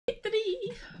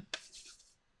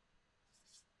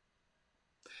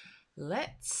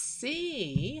Let's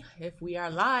see if we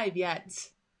are live yet.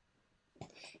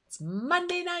 It's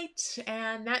Monday night,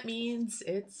 and that means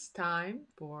it's time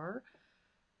for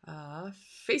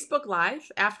Facebook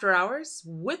Live After Hours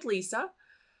with Lisa.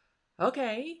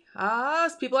 Okay,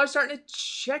 people are starting to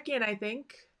check in, I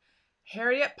think.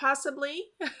 Harriet, possibly.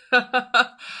 Everyone's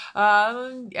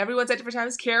at different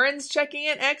times. Karen's checking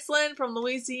in. Excellent. From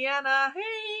Louisiana.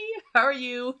 Hey, how are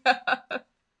you?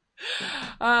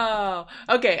 Oh,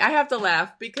 okay. I have to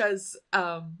laugh because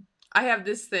I have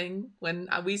this thing when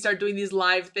we start doing these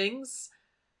live things.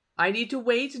 I need to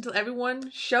wait until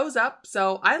everyone shows up.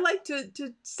 So I like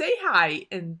to say hi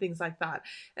and things like that.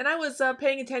 And I was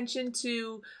paying attention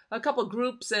to a couple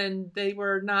groups, and they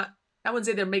were not, I wouldn't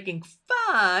say they're making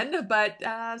fun, but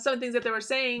some of the things that they were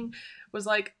saying was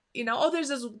like, oh,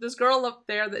 there's this girl up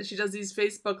there that she does these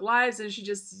Facebook Lives, and she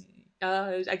just,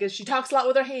 I guess she talks a lot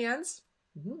with her hands.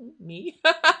 Me.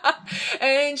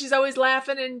 And she's always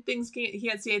laughing and he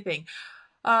can't see anything.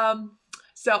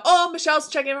 Michelle's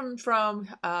checking in from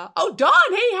Dawn,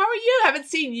 hey, how are you? Haven't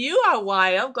seen you in a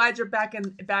while. Glad you're back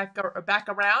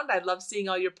around. I love seeing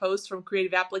all your posts from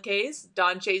Creative Appliques.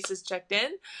 Dawn Chase has checked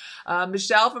in.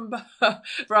 Michelle from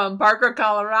Parker,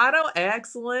 Colorado.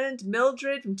 Excellent.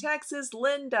 Mildred from Texas.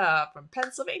 Linda from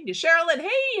Pennsylvania. Sherilyn,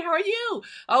 hey, how are you?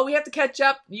 Oh, we have to catch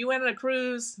up. You went on a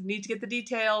cruise. Need to get the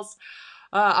details.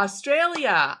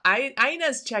 Australia,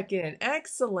 Ina's checking in.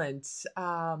 Excellent.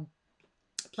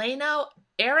 Plano,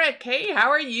 Eric, hey, how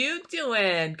are you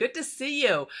doing? Good to see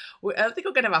you. I think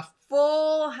we're gonna have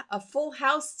a full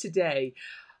house today.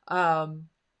 Hello,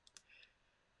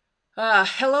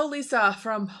 Lisa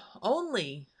from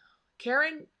Only.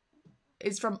 Karen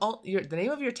is from the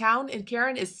name of your town in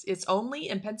Karen is Only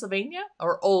in Pennsylvania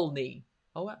or Olney?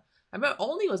 Oh, I remember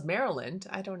Olney was Maryland.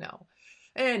 I don't know.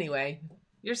 Anyway.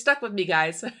 You're stuck with me,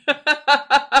 guys. As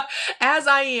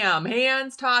I am.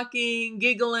 Hands talking,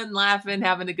 giggling, laughing,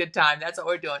 having a good time. That's what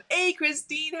we're doing. Hey,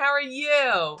 Christine, how are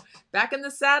you? Back in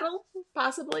the saddle?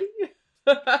 Possibly.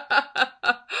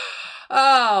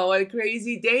 Oh, what a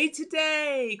crazy day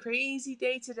today. Crazy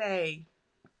day today.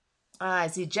 I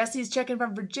see Jesse's checking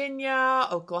from Virginia,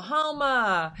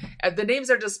 Oklahoma. The names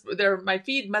are just there. My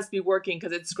feed must be working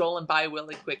because it's scrolling by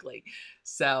really quickly.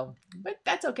 So, but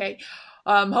that's okay.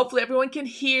 Hopefully everyone can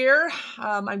hear.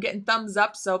 I'm getting thumbs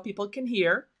up so people can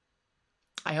hear.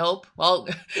 I hope. Well,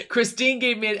 Christine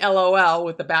gave me an LOL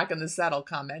with the back in the saddle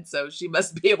comment, so she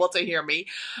must be able to hear me.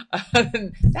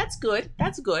 That's good.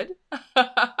 That's good.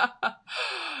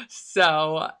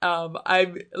 So,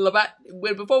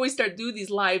 before we start doing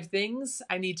these live things,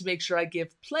 I need to make sure I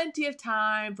give plenty of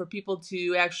time for people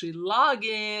to actually log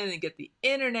in and get the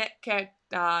internet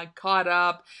caught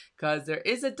up, because there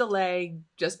is a delay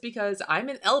just because I'm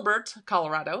in Elbert,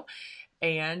 Colorado,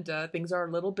 and things are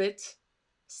a little bit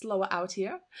slower out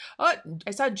here. Oh,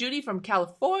 I saw Judy from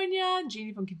California,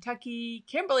 Jeannie from Kentucky,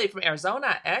 Kimberly from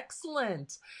Arizona.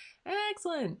 Excellent.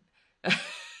 Excellent.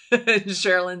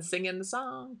 Sherilyn singing the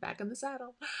song, back in the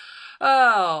saddle.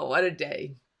 Oh, what a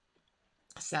day.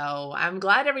 So I'm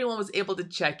glad everyone was able to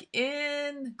check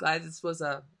in. Glad this looked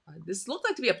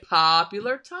like to be a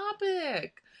popular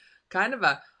topic. Kind of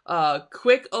a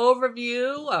quick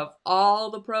overview of all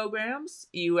the programs.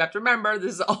 You have to remember,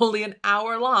 this is only an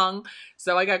hour long.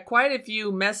 So I got quite a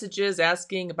few messages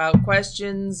asking about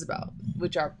questions,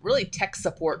 which are really tech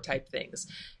support type things.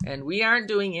 And we aren't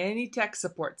doing any tech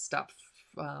support stuff,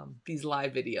 these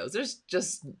live videos. There's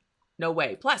just no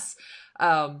way. Plus,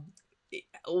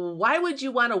 why would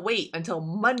you want to wait until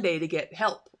Monday to get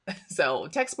help? So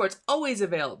tech support's always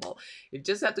available. You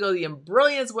just have to go to the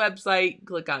Embrilliance website,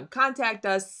 click on contact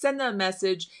us, send them a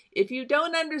message. If you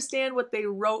don't understand what they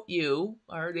wrote you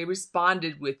or they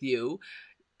responded with you,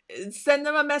 send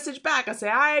them a message back and say,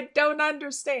 I don't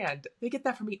understand. They get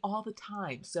that from me all the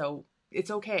time. So it's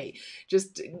okay.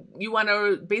 Just, you want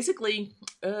to basically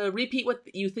repeat what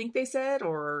you think they said,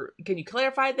 or can you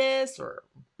clarify this, or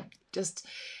just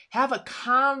have a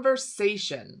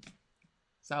conversation.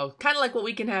 So kind of like what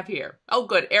we can have here. Oh,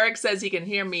 good. Eric says he can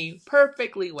hear me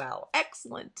perfectly well.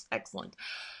 Excellent. Excellent.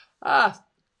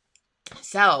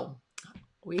 So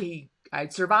I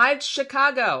survived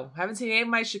Chicago. Haven't seen any of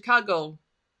my Chicago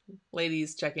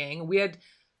ladies checking. We had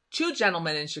 2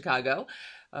 gentlemen in Chicago.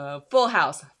 Full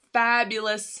house.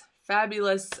 Fabulous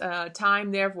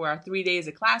time there for our 3 days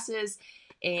of classes.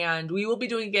 And we will be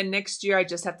doing it again next year. I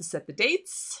just have to set the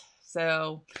dates.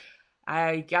 So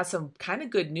I got some kind of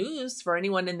good news for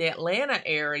anyone in the Atlanta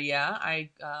area.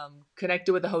 I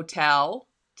connected with a hotel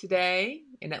today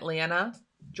in Atlanta,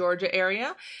 Georgia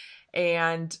area.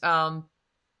 And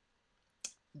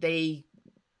they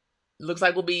looks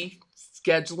like we'll be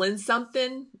scheduling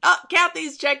something. Oh,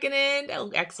 Kathy's checking in.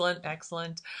 Oh, excellent,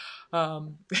 excellent. I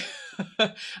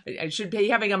should be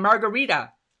having a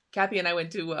margarita. Kathy and I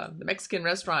went to the Mexican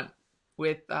restaurant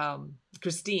with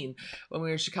Christine when we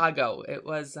were in Chicago. It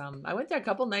was I went there a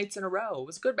couple nights in a row. It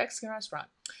was a good Mexican restaurant.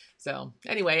 So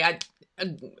anyway,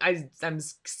 I'm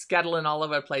scuttling all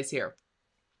over the place here.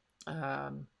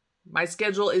 My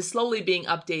schedule is slowly being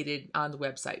updated on the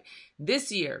website.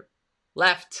 This year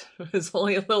left. There's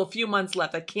only a few months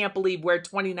left. I can't believe where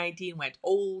 2019 went.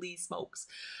 Holy smokes.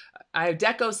 I have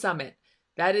Deco Summit.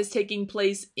 That is taking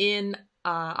place in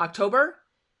October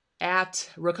at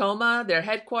Racoma, their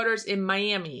headquarters in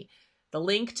Miami. The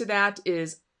link to that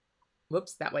is,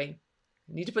 whoops, that way.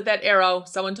 I need to put that arrow.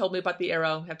 Someone told me about the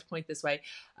arrow. I have to point this way.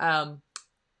 On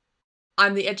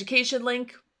the education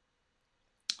link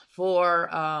for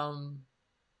on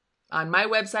my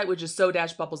website, which is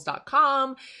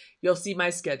so-bubbles.com, you'll see my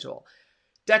schedule.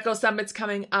 Deco Summit's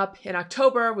coming up in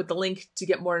October with the link to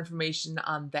get more information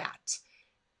on that.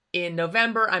 In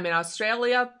November, I'm in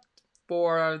Australia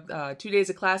for 2 days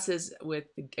of classes with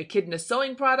Echidna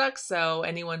Sewing Products. So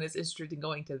anyone is interested in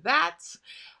going to that,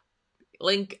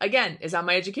 link again is on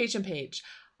my education page.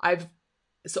 I've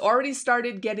already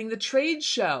started getting the trade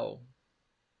show.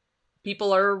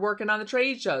 People are working on the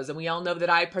trade shows, and we all know that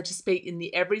I participate in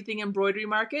the Everything Embroidery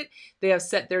Market. They have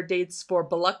set their dates for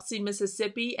Biloxi,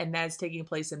 Mississippi, and that's taking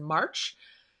place in March.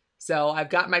 So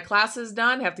I've got my classes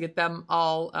done. I have to get them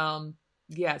all.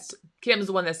 Yes, Kim's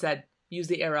the one that said, use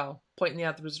the arrow, pointing in the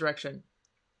other direction.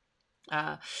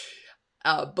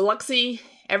 Biloxi,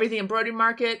 Everything Embroidery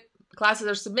Market, classes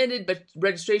are submitted, but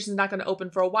registration is not going to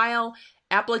open for a while.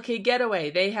 Applique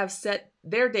Getaway, they have set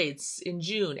their dates in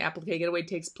June. Applique Getaway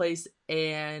takes place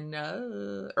in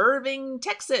Irving,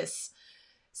 Texas.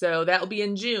 So that will be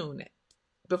in June.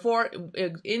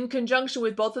 In conjunction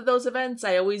with both of those events,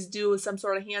 I always do some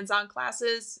sort of hands-on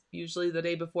classes, usually the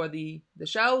day before the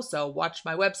show. So watch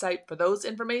my website for those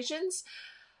informations.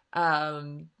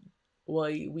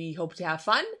 We hope to have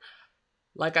fun.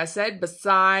 Like I said,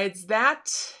 besides that,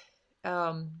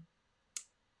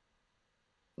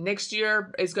 next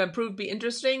year is going to prove to be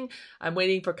interesting. I'm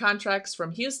waiting for contracts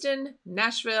from Houston,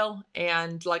 Nashville,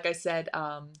 and like I said,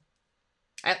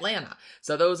 Atlanta.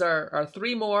 So those are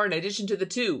 3 more in addition to the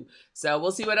 2. So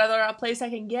we'll see what other place I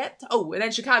can get. Oh, and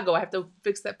then Chicago. I have to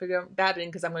figure that in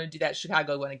because I'm going to do that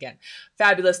Chicago one again.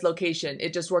 Fabulous location.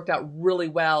 It just worked out really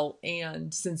well.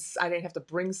 And since I didn't have to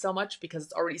bring so much because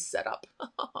it's already set up.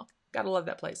 Gotta love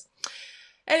that place.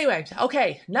 Anyway,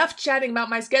 okay, enough chatting about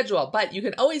my schedule, but you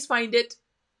can always find it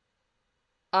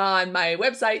on my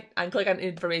website and click on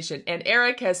information. And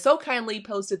Eric has so kindly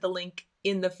posted the link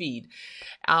in the feed.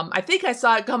 I think I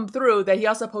saw it come through that he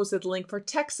also posted the link for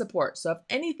tech support. So if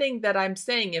anything that I'm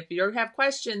saying, if you have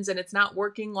questions and it's not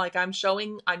working like I'm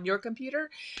showing on your computer,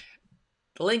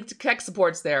 the link to tech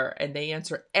support's there and they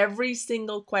answer every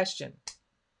single question.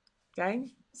 Okay?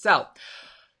 So,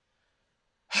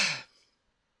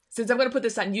 since I'm going to put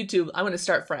this on YouTube, I'm going to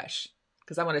start fresh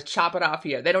because I want to chop it off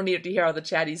here. They don't need to hear all the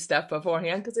chatty stuff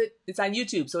beforehand because it's on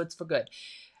YouTube, so it's for good.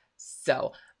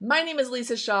 So, my name is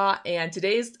Lisa Shaw, and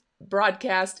today's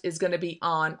broadcast is going to be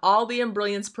on all the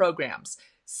Embrilliance programs.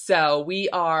 So, we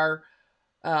are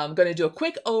going to do a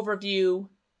quick overview,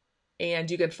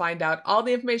 and you can find out all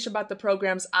the information about the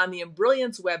programs on the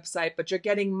Embrilliance website, but you're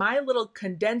getting my little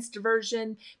condensed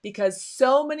version because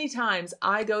so many times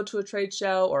I go to a trade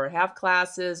show or have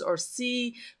classes or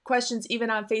see questions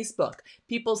even on Facebook.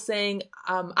 People saying,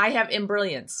 I have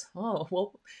Embrilliance. Oh,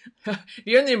 well, if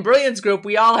you're in the Embrilliance group,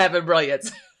 we all have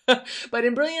Embrilliance. But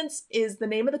Embrilliance is the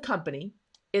name of the company.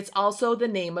 It's also the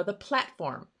name of the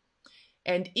platform.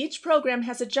 And each program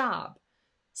has a job.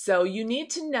 So you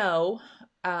need to know,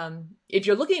 if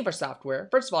you're looking for software,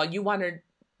 first of all, you want to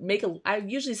I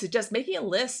usually suggest making a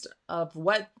list of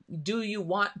what do you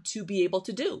want to be able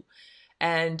to do.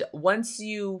 And once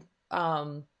you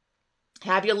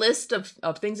have your list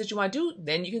of things that you want to do,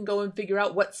 then you can go and figure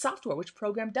out what software, which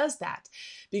program does that.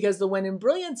 Because when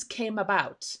Embrilliance came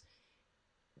about,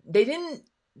 they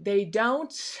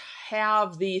don't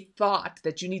have the thought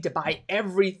that you need to buy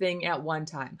everything at one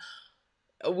time.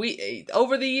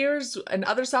 Over the years and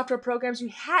other software programs, you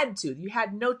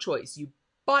had no choice. You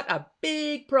bought a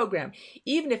big program.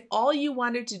 Even if all you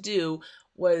wanted to do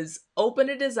was open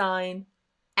a design,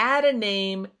 add a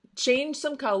name, change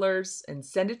some colors, and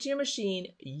send it to your machine,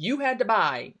 you had to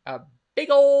buy a big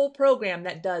old program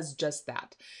that does just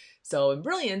that. So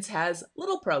Embrilliance has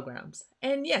little programs.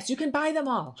 And yes, you can buy them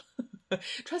all.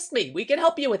 Trust me, we can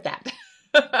help you with that.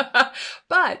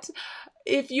 But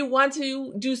if you want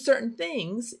to do certain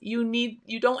things,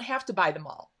 you don't have to buy them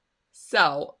all.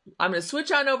 So I'm going to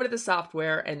switch on over to the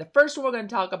software, and the first one we're going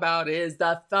to talk about is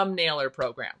the Thumbnailer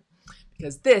program,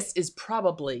 because this is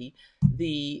probably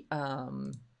the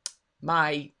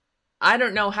I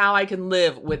don't know how I can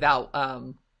live without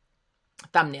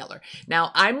Thumbnailer.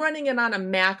 Now I'm running it on a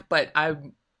Mac, but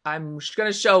I'm going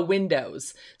to show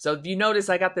Windows. So if you notice,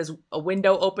 I got a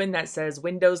window open that says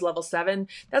Windows Level 7.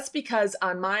 That's because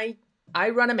I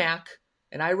run a Mac,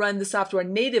 and I run the software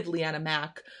natively on a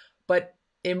Mac, but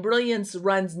Embrilliance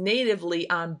runs natively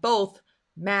on both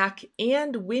Mac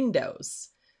and Windows.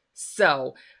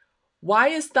 So why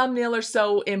is Thumbnailer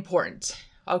so important?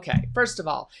 Okay, first of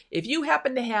all, if you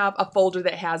happen to have a folder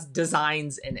that has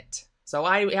designs in it, so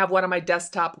I have one on my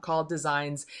desktop called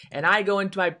Designs, and I go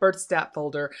into my BirthStat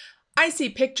folder, I see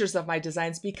pictures of my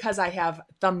designs because I have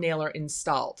Thumbnailer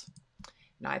installed.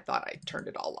 And I thought I turned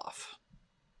it all off.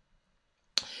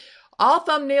 All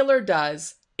Thumbnailer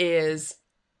does is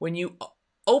when you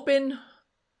open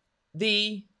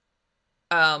the,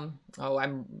 I'm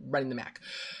running the Mac.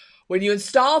 When you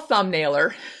install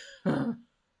Thumbnailer,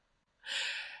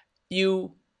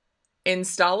 you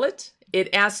install it.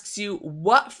 It asks you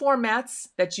what formats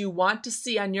that you want to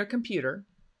see on your computer,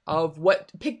 of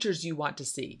what pictures you want to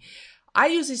see. I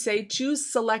usually say choose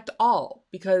select all,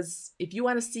 because if you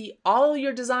want to see all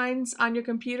your designs on your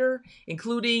computer,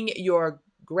 including your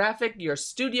graphic, your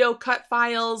studio cut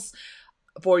files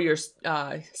for your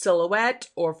silhouette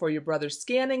or for your brother's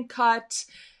scan and cut,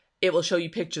 it will show you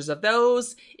pictures of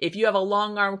those. If you have a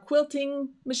long arm quilting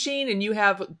machine and you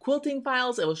have quilting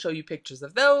files, it will show you pictures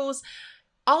of those.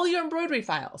 All your embroidery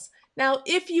files. Now,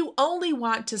 if you only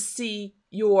want to see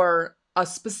a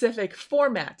specific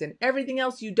format and everything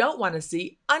else you don't want to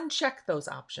see, uncheck those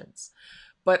options.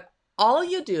 But all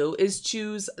you do is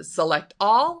choose select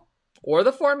all or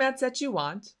the formats that you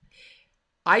want.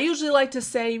 I usually like to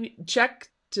say check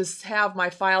to have my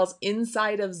files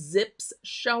inside of zips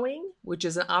showing, which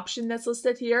is an option that's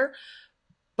listed here.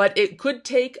 But it could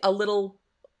take a little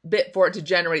bit for it to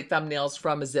generate thumbnails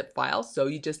from a zip file. So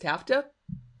you just have to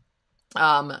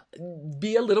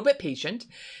be a little bit patient.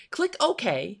 Click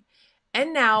OK.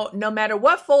 And now, no matter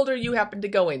what folder you happen to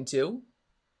go into,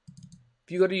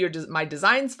 if you go to my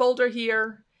designs folder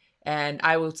here, and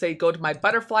I will say go to my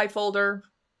butterfly folder,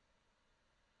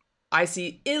 I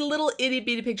see little itty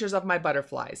bitty pictures of my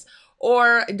butterflies.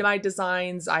 Or in my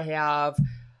designs, I have,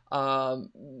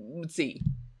 let's see,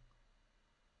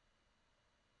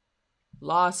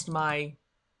 lost my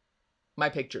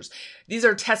pictures. These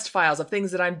are test files of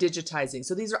things that I'm digitizing.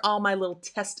 So these are all my little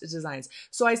test designs.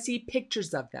 So I see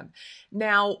pictures of them.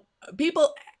 Now,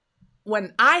 people,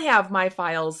 when I have my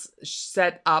files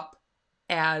set up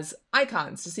as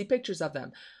icons to see pictures of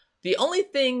them, the only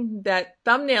thing that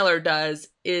Thumbnailer does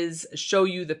is show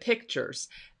you the pictures.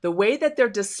 The way that they're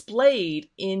displayed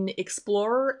in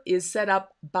Explorer is set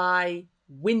up by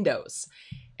Windows.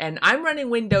 And I'm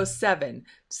running Windows 7,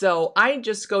 so I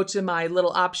just go to my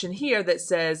little option here that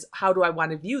says, how do I want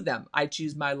to view them? I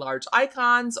choose my large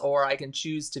icons, or I can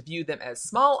choose to view them as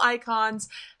small icons.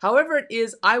 However it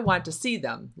is I want to see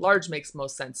them. Large makes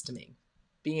most sense to me,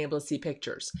 being able to see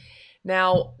pictures.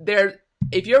 Now,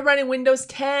 if you're running Windows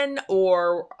 10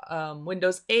 or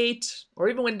Windows 8 or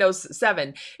even Windows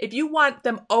 7, if you want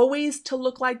them always to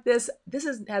look like this,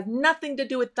 has nothing to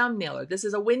do with Thumbnailer. This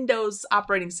is a Windows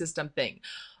operating system thing.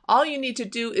 All you need to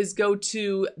do is go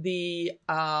to the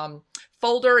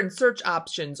folder and search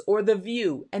options or the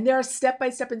view, and there are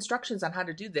step-by-step instructions on how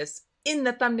to do this in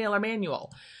the Thumbnailer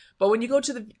manual. But when you go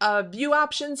to the view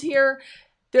options here,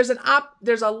 there's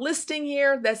a listing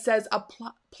here that says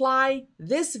apply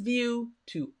this view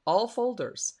to all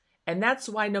folders. And that's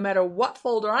why no matter what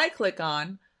folder I click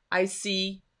on, I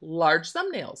see large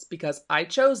thumbnails because I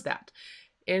chose that.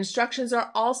 Instructions are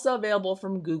also available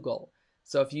from Google.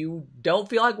 So if you don't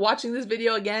feel like watching this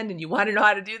video again and you want to know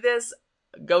how to do this,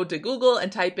 go to Google and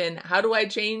type in, how do I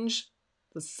change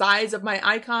the size of my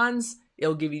icons?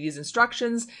 It'll give you these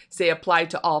instructions, say apply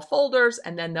to all folders,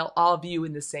 and then they'll all view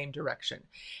in the same direction.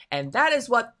 And that is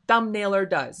what Thumbnailer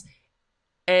does.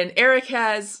 And Eric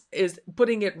is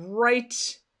putting it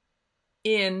right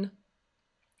in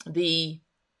the,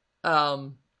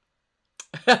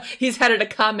 he's added a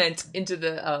comment into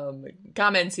the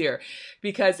comments here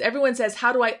because everyone says,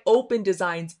 how do I open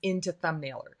designs into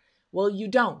Thumbnailer? Well, you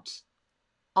don't.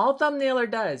 All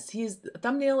Thumbnailer does,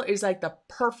 Thumbnailer is like the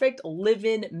perfect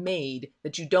live-in maid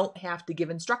that you don't have to give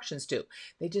instructions to.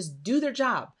 They just do their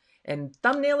job. And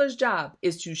Thumbnailer's job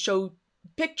is to show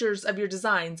pictures of your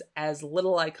designs as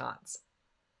little icons.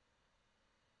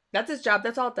 That's its job.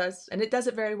 That's all it does. And it does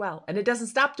it very well. And it doesn't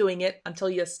stop doing it until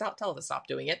you tell it to stop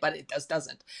doing it, but it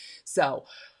doesn't. So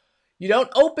You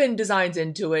don't open designs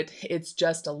into it. It's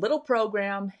just a little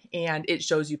program, and it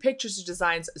shows you pictures of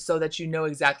designs so that you know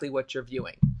exactly what you're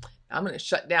viewing. I'm going to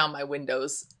shut down my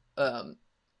Windows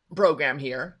program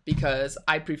here because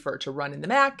I prefer to run in the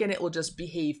Mac, and it will just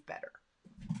behave better.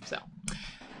 So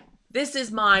this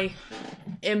is my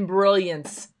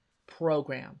Embrilliance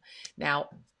program. Now,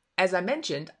 as I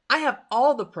mentioned, I have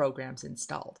all the programs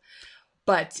installed,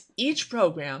 but each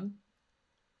program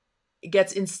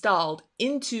gets installed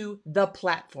into the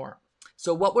platform.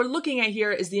 So what we're looking at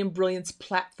here is the Embrilliance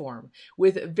platform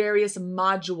with various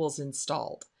modules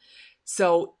installed.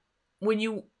 So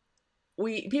when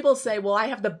people say, well, I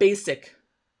have the basic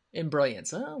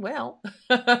Embrilliance. Oh, well,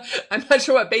 I'm not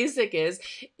sure what basic is.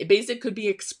 Basic could be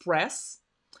Express.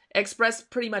 Express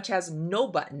pretty much has no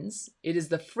buttons. It is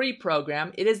the free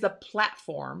program. It is the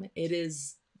platform. It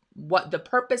is what the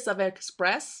purpose of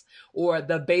Express, or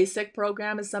the basic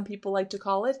program as some people like to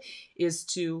call it, is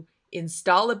to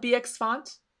install a BX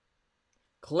font,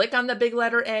 click on the big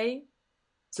letter A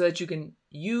so that you can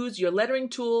use your lettering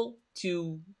tool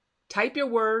to type your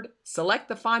word, select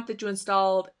the font that you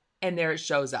installed, and there it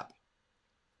shows up.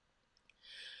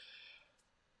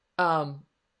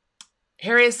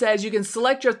 Harriet says you can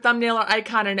select your thumbnail or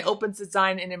icon and it opens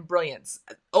design in Embrilliance.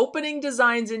 Opening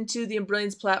designs into the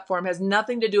Embrilliance platform has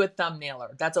nothing to do with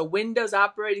Thumbnailer. That's a Windows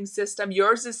operating system.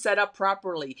 Yours is set up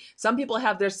properly. Some people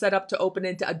have theirs set up to open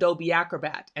into Adobe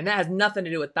Acrobat, and that has nothing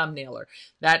to do with Thumbnailer.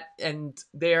 That's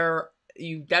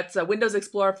a Windows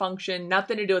Explorer function,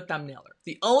 nothing to do with Thumbnailer.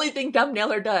 The only thing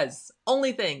Thumbnailer does,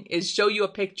 is show you a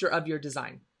picture of your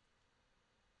design.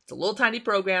 It's a little tiny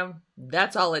program.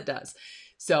 That's all it does.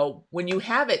 So when you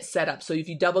have it set up, so if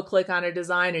you double click on a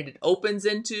design and it opens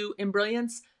into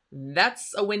Embrilliance,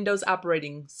 that's a Windows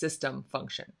operating system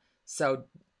function. So,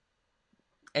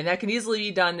 and that can easily be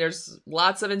done. There's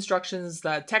lots of instructions.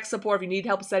 Tech support, if you need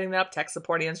help setting that up, tech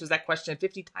support answers that question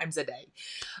 50 times a day.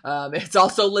 It's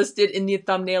also listed in the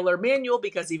Thumbnailer manual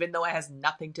because even though it has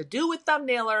nothing to do with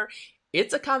Thumbnailer,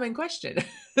 it's a common question.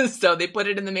 So they put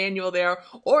it in the manual there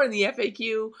or in the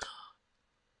FAQ.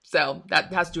 So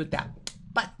that has to do with that.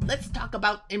 But let's talk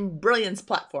about Embrilliance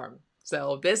platform.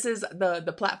 So this is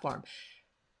the platform.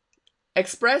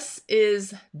 Express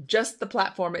is just the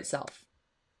platform itself.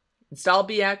 Install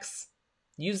BX,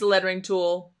 use the lettering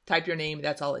tool, type your name,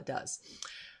 that's all it does.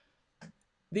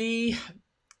 The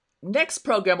next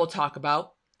program we'll talk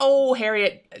about, oh,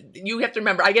 Harriet, you have to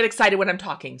remember, I get excited when I'm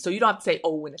talking, so you don't have to say,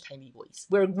 oh, in a tiny voice.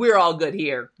 We're all good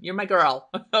here. You're my girl,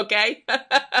 okay?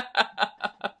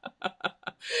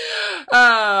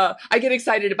 I get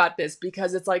excited about this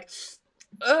because it's like,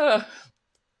 and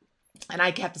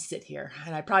I have to sit here,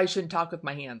 and I probably shouldn't talk with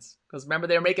my hands because remember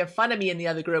they were making fun of me in the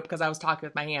other group because I was talking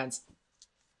with my hands.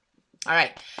 All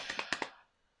right.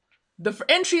 The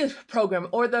entry program,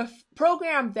 or the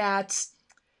program that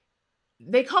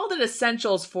they called it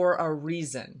Essentials for a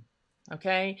reason.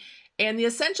 Okay. And the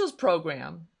Essentials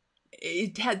program,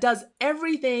 it does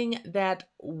everything that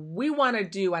we want to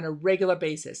do on a regular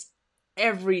basis.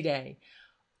 Every day.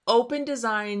 Open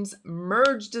designs,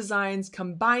 merge designs,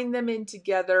 combine them in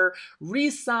together,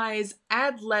 resize,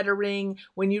 add lettering.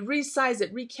 When you resize,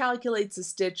 it recalculates the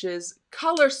stitches,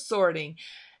 color sorting,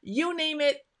 you name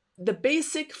it, the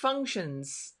basic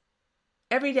functions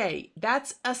every day.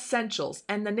 That's Essentials.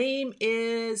 And the name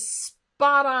is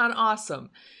spot on awesome.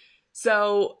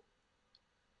 So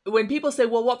when people say,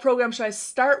 well, what program should I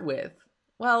start with?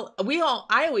 Well,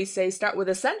 I always say start with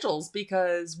Essentials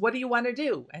because what do you want to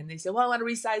do? And they say, well, I want to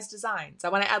resize designs. I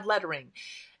want to add lettering.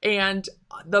 And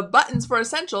the buttons for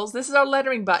Essentials, this is our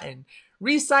lettering button.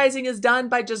 Resizing is done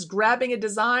by just grabbing a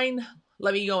design.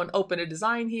 Let me go and open a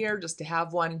design here just to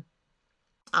have one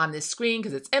on this screen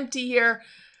because it's empty here.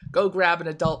 Go grab an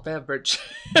adult beverage.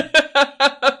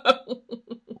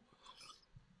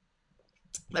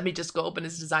 Let me just go open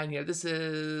this design here. This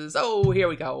is, oh, here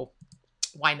we go.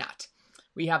 Why not?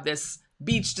 We have this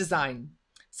beach design.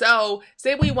 So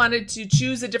say we wanted to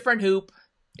choose a different hoop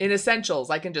in Essentials.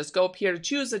 I can just go up here to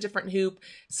choose a different hoop,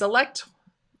 select,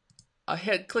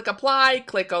 click apply,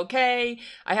 click OK.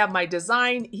 I have my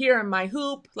design here in my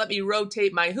hoop. Let me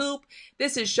rotate my hoop.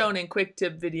 This is shown in quick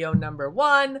tip video number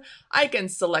 1. I can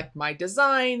select my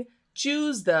design,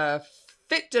 choose the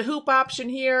fit to hoop option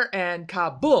here, and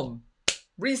kaboom,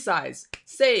 resize,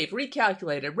 save,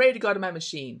 recalculated, ready to go to my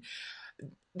machine.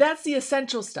 That's the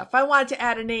essential stuff. I wanted to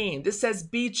add a name. This says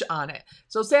beach on it.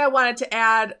 So say I wanted to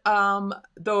add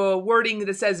the wording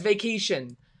that says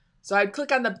vacation. So I'd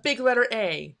click on the big letter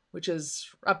A, which is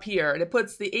up here, and it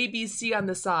puts the ABC on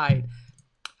the side.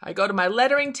 I go to my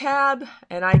lettering tab,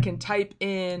 and I can type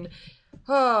in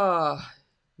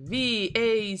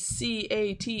Vacation.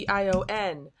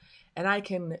 And I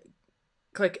can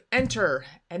click enter,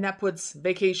 and that puts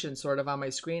vacation sort of on my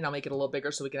screen. I'll make it a little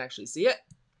bigger so we can actually see it.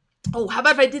 Oh, how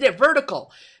about if I did it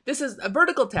vertical? This is a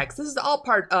vertical text. This is all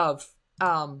part of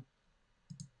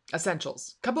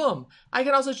Essentials. Kaboom. I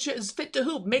can also choose fit to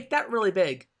hoop. Make that really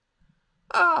big.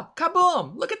 Oh,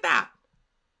 kaboom. Look at that.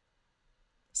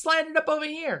 Slide it up over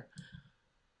here.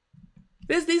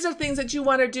 These are things that you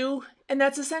want to do, and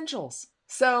that's Essentials.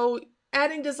 So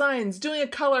adding designs, doing a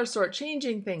color sort,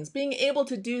 changing things, being able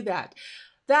to do that.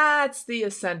 That's the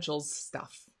Essentials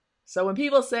stuff. So when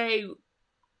people say,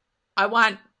 I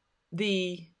want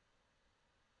the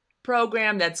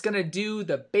program that's going to do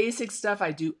the basic stuff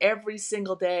I do every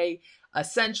single day,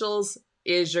 Essentials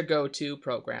is your go-to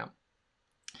program.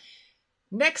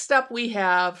 Next up, we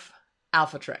have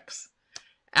Alphatrix.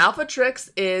 Alphatrix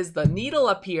is the needle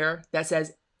up here that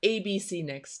says ABC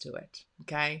next to it,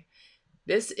 okay?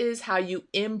 This is how you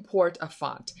import a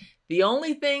font. The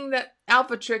only thing that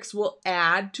Alphatrix will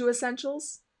add to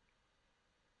Essentials,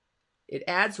 it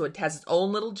adds, so it has its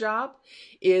own little job,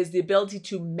 is the ability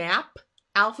to map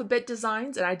alphabet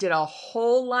designs. And I did a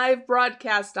whole live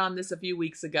broadcast on this a few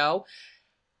weeks ago.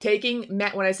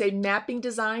 When I say mapping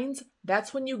designs,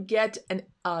 that's when you get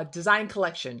a design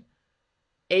collection.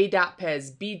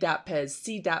 A.pes, B.pes,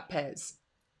 C.pes.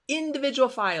 Individual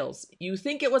files. You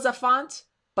think it was a font,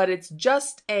 but it's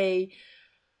just a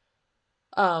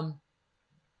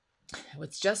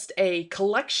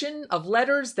collection of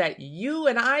letters that you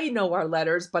and I know are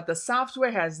letters, but the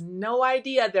software has no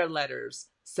idea they're letters.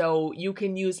 So you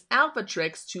can use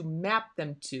Alphatrix to map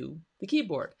them to the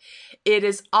keyboard. It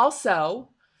is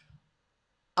also,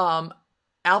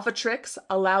 Alphatrix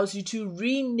allows you to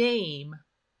rename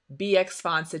BX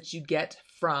fonts that you get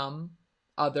from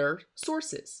other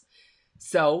sources.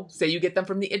 So say you get them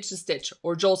from the Itch to Stitch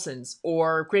or Jolson's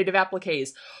or Creative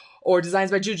Appliques or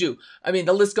Designs by Juju. I mean,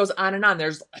 the list goes on and on.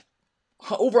 There's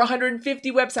over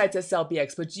 150 websites that sell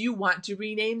BX, but you want to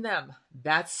rename them.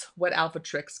 That's what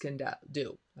Alphatrix can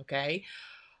do, okay?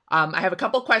 I have a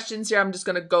couple questions here I'm just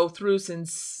going to go through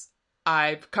since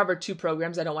I've covered 2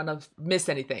 programs. I don't want to miss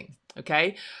anything,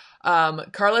 okay?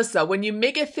 Carlissa, when you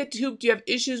make a fit to hoop, do you have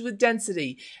issues with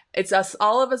density? It's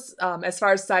all of us as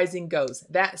far as sizing goes.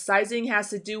 That sizing has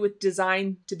to do with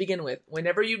design to begin with.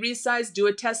 Whenever you resize, do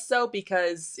a test sew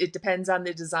because it depends on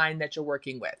the design that you're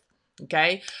working with.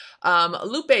 Okay.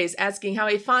 Lupe is asking how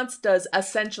many fonts does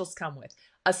Essentials come with?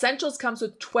 Essentials comes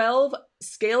with 12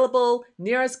 scalable,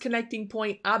 nearest connecting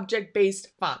point, object-based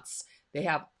fonts. They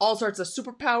have all sorts of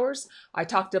superpowers. I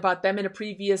talked about them in a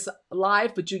previous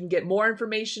live, but you can get more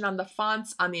information on the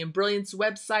fonts on the Embrilliance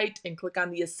website and click on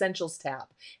the Essentials tab.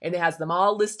 And it has them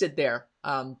all listed there.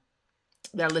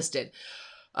 They're listed.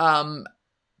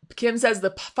 Kim says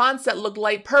the fonts that look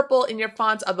light purple in your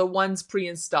fonts are the ones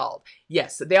pre-installed.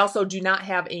 Yes, they also do not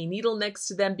have a needle next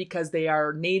to them because they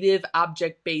are native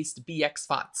object-based BX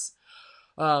fonts.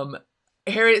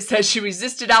 Harriet says she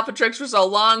resisted Alphatrix for so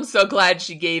long, so glad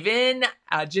she gave in.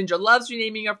 Ginger loves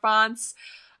renaming her fonts.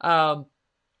 And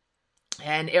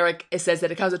Eric says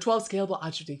that it comes with 12 scalable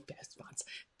object-based fonts.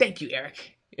 Thank you,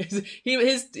 Eric.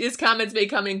 His comments may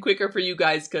come in quicker for you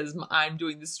guys because I'm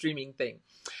doing the streaming thing.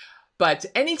 But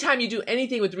anytime you do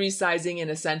anything with resizing in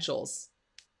Essentials,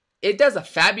 it does a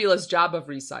fabulous job of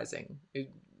resizing.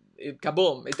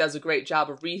 Kaboom, it does a great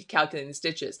job of recalculating the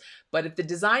stitches. But if the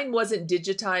design wasn't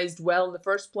digitized well in the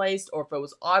first place, or if it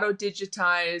was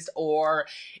auto-digitized, or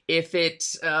if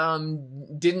it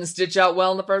didn't stitch out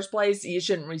well in the first place, you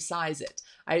shouldn't resize it.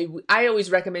 I always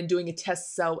recommend doing a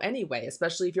test sew anyway,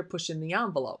 especially if you're pushing the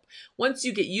envelope. Once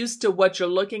you get used to what you're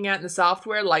looking at in the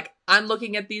software, like I'm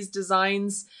looking at these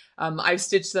designs, I've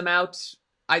stitched them out.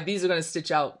 These are going to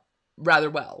stitch out rather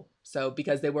well. So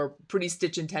because they were pretty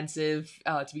stitch intensive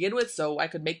to begin with, so I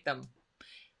could make them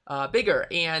bigger.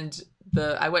 And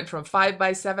I went from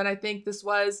 5x7, I think this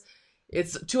was.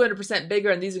 It's 200%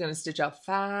 bigger, and these are going to stitch out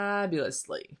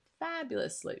fabulously.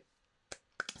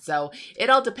 So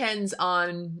it all depends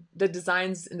on the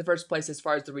designs in the first place as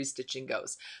far as the restitching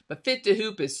goes. But Fit to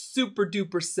Hoop is super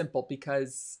duper simple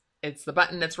because it's the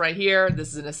button that's right here. This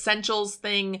is an Essentials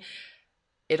thing.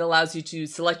 It allows you to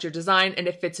select your design and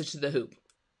it fits it to the hoop.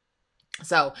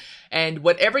 So, and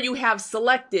whatever you have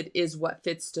selected is what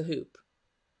fits to hoop.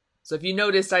 So if you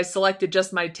noticed, I selected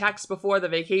just my text before the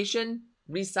vacation,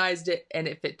 resized it, and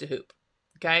it fit to hoop.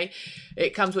 Okay.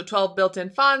 It comes with 12 built-in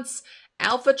fonts.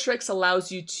 Alphatrix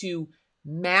allows you to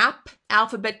map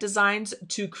alphabet designs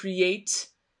to create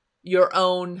your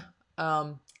own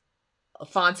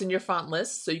fonts in your font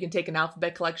list. So you can take an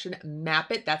alphabet collection,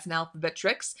 map it. That's an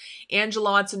Alphatrix.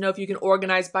 Angela wants to know if you can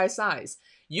organize by size.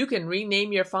 You can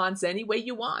rename your fonts any way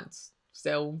you want.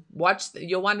 So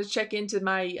you'll want to check into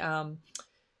my,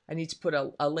 I need to put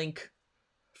a link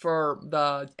for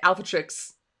the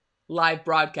Alphatrix live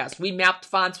broadcast. We mapped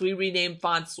fonts, we renamed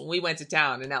fonts when we went to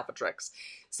town in Alphatrix.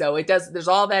 So there's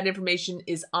all that information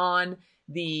is on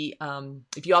the,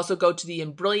 if you also go to the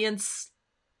Embrilliance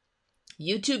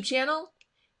YouTube channel,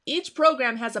 each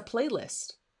program has a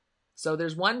playlist. So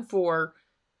there's one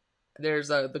there's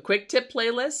the quick tip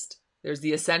playlist, there's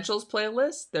the essentials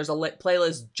playlist, there's a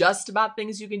playlist just about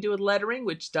things you can do with lettering,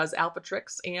 which does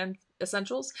Alphatrix and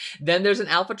essentials. Then there's an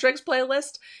Alphatrix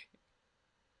playlist.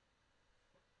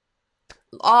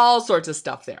 All sorts of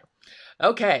stuff there.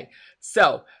 Okay,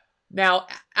 so now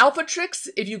Alphatrix,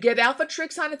 if you get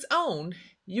Alphatrix on its own,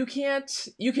 you can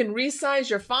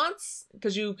resize your fonts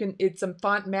because it's a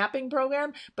font mapping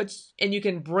program, and you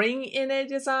can bring in a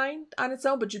design on its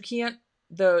own, but you can't.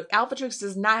 The Alphatrix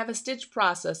does not have a stitch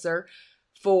processor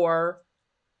for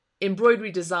embroidery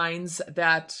designs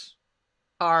that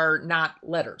are not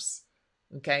letters.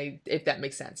 Okay, if that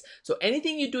makes sense. So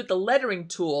anything you do with the lettering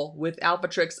tool with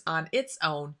Alphatrix on its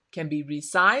own can be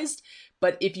resized.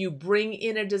 But if you bring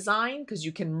in a design, because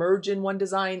you can merge in one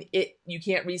design, you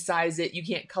can't resize it, you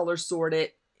can't color sort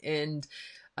it. And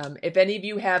if any of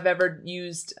you have ever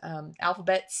used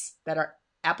alphabets that are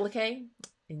applique,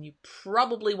 and you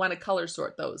probably want to color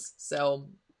sort those. So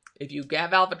if you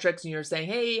have Alphatrix and you're saying,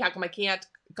 hey, how come I can't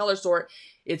color sort?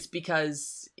 It's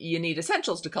because you need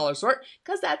essentials to color sort,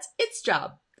 because that's its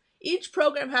job. Each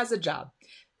program has a job.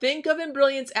 Think of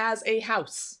Embrilliance as a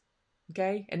house,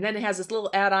 okay? And then it has this little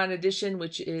add-on addition,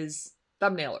 which is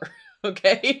thumbnailer,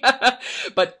 okay?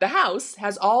 But the house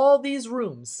has all these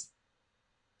rooms,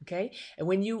 okay? And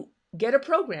when you get a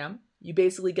program, you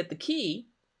basically get the key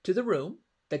to the room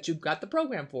that you got the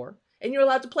program for, and you're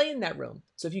allowed to play in that room.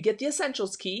 So if you get the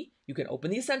essentials key, you can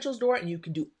open the essentials door and you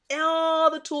can do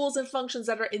all the tools and functions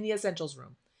that are in the essentials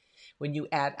room. When you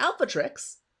add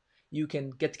Alphatrix, you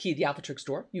can get the key to the Alphatrix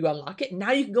door, you unlock it, and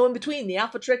now you can go in between the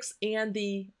Alphatrix and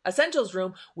the essentials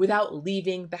room without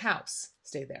leaving the house.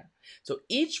 Stay there. So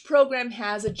each program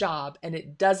has a job, and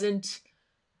it doesn't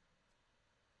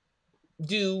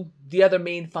do the other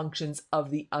main functions of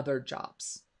the other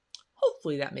jobs.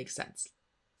 Hopefully that makes sense.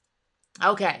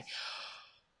 Okay.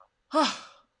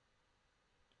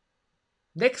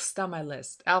 Next on my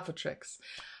list, Alphatrix.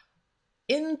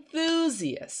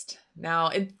 Enthusiast.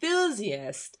 Now,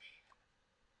 Enthusiast,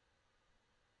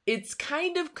 it's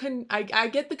kind of, I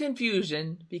get the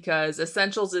confusion because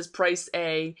Essentials is price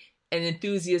A and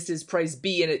Enthusiast is price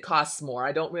B and it costs more.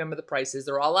 I don't remember the prices.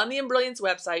 They're all on the Embrilliance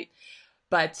website.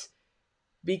 But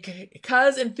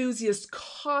because Enthusiast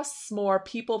costs more,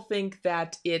 people think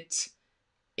that it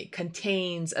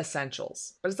contains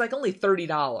essentials, but it's like only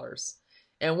 $30.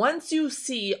 And once you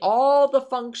see all the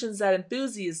functions that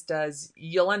Enthusiast does,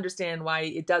 you'll understand why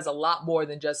it does a lot more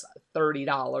than just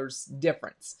 $30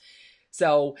 difference.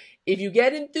 So if you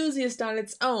get Enthusiast on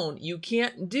its own, you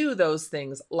can't do those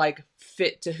things like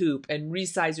fit to hoop and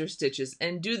resize your stitches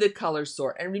and do the color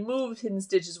sort and remove hidden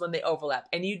stitches when they overlap.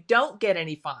 And you don't get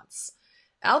any fonts.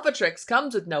 Alphatrix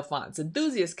comes with no fonts.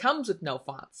 Enthusiast comes with no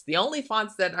fonts. The only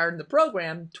fonts that are in the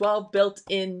program, 12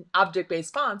 built-in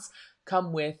object-based fonts,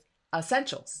 come with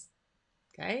Essentials.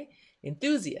 Okay?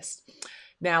 Enthusiast.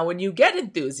 Now, when you get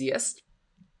Enthusiast,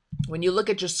 when you look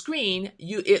at your screen,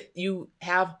 you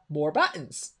have more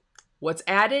buttons. What's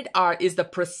added is the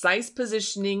precise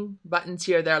positioning buttons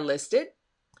here that are listed.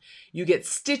 You get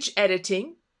stitch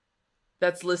editing.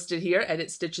 That's listed here. Edit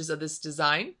stitches of this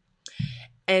design.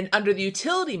 And under the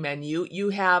utility menu,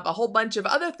 you have a whole bunch of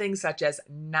other things such as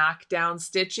knockdown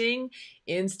stitching,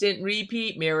 instant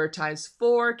repeat, mirror times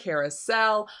 4,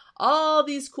 carousel, all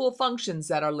these cool functions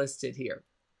that are listed here.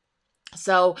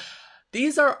 So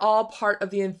these are all part of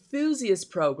the Enthusiast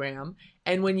program.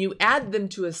 And when you add them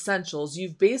to Essentials,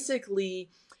 you've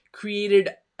basically created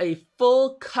a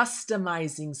full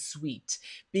customizing suite.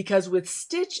 Because with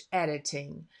stitch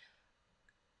editing,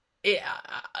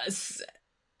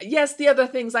 yes, the other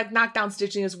things like knockdown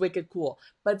stitching is wicked cool,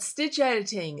 but stitch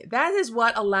editing, that is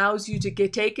what allows you to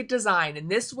take a design.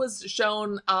 And this was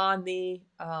shown on the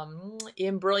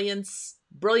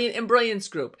Brilliant Embrilliance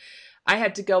group. I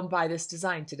had to go and buy this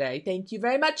design today. Thank you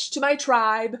very much to my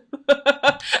tribe.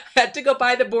 I had to go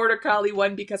buy the Border Collie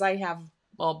one because I have,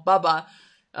 well, Bubba,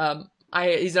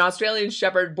 he's an Australian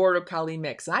Shepherd Border Collie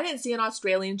mix. And I didn't see an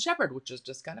Australian Shepherd, which is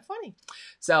just kind of funny.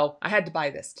 So I had to buy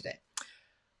this today.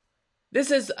 This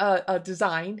is a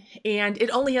design, and it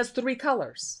only has 3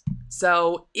 colors.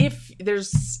 So if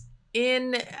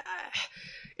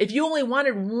you only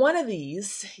wanted one of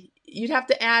these, you'd have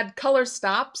to add color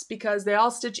stops because they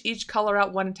all stitch each color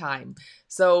out one time.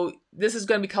 So this is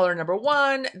going to be color number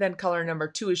 1, then color number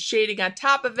 2 is shading on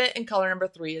top of it, and color number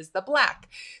 3 is the black.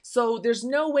 So there's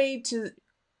no way to,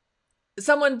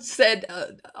 someone said,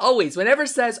 always, whenever it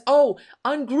says, oh,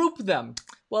 ungroup them.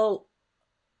 Well,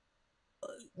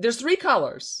 there's 3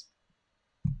 colors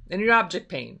in your object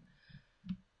pane.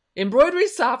 Embroidery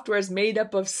software is made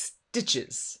up of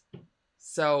stitches.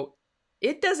 So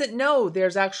it doesn't know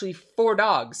there's actually 4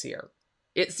 dogs here.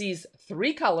 It sees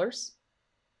 3 colors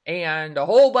and a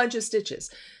whole bunch of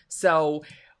stitches. So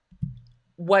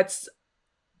what's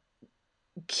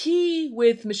key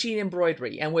with machine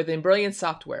embroidery and with Embrilliance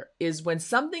software is when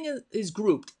something is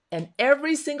grouped and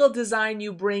every single design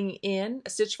you bring in a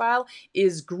stitch file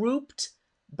is grouped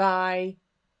by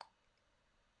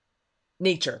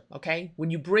nature, okay?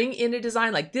 When you bring in a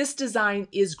design, like this design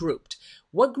is grouped.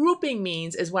 What grouping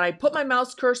means is when I put my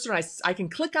mouse cursor, I can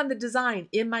click on the design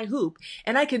in my hoop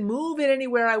and I can move it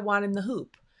anywhere I want in the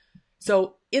hoop.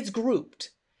 So it's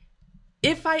grouped.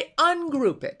 If I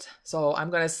ungroup it, so I'm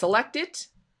going to select it,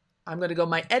 I'm going to go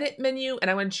my edit menu and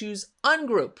I'm going to choose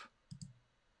ungroup.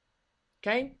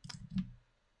 Okay?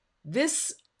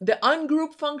 The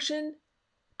ungroup function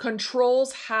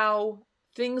controls how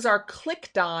things are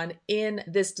clicked on in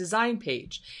this design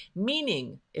page.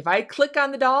 Meaning, if I click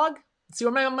on the dog, see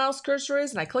where my mouse cursor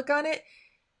is, and I click on it,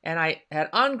 and I had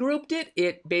ungrouped it,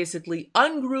 it basically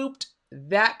ungrouped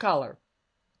that color.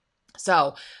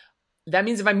 So that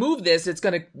means if I move this, it's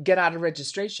going to get out of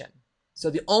registration. So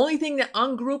the only thing that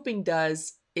ungrouping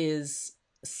does is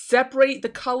separate the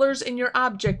colors in your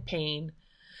object pane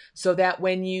so that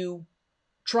when you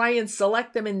try and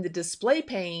select them in the display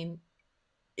pane,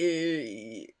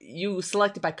 you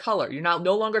select it by color. You're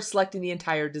no longer selecting the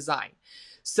entire design.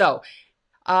 So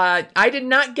I did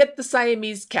not get the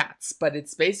Siamese cats, but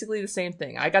it's basically the same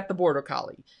thing. I got the Border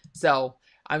Collie. So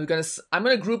I'm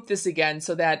gonna group this again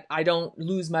so that I don't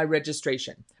lose my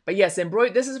registration. But yes,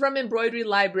 this is from Embroidery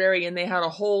Library, and they had a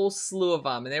whole slew of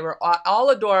them, and they were all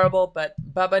adorable. But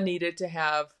Bubba needed to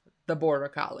have the Border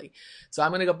Collie. So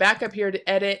I'm gonna go back up here to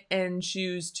edit and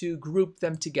choose to group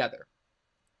them together.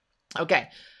 Okay.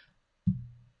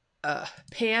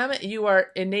 Pam, you are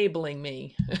enabling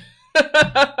me.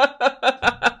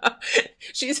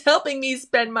 She's helping me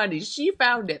spend money. She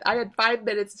found it. I had 5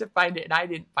 minutes to find it and I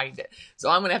didn't find it. So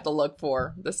I'm going to have to look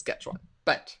for the sketch one,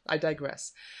 but I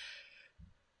digress.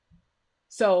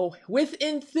 So with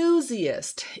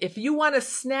Enthusiast, if you want to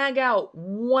snag out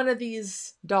one of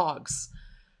these dogs,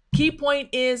 key point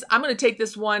is I'm going to take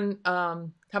this one. How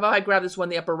about I grab this one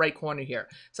in the upper right corner here?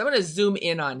 So I'm going to zoom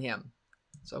in on him.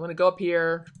 So I'm going to go up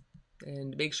here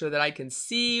and make sure that I can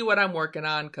see what I'm working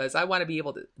on because I want to be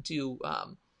able to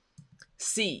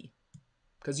see,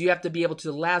 because you have to be able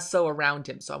to lasso around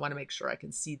him. So I want to make sure I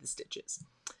can see the stitches.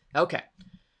 Okay.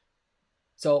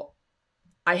 So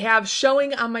I have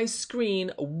showing on my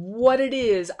screen what it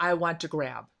is I want to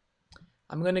grab.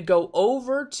 I'm going to go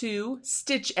over to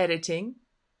stitch editing.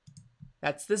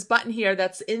 That's this button here.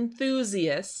 That's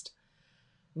Enthusiast.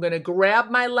 I'm going to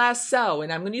grab my lasso,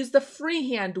 and I'm going to use the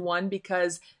freehand one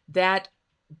because that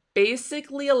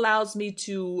basically allows me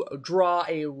to draw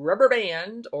a rubber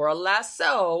band or a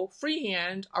lasso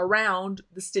freehand around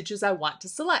the stitches I want to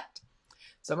select.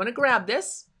 So I'm going to grab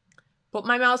this, put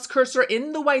my mouse cursor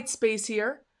in the white space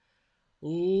here,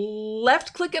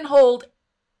 left click and hold,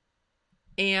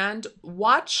 and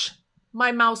watch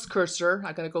my mouse cursor.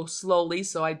 I'm going to go slowly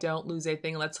so I don't lose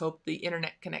anything. Let's hope the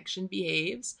internet connection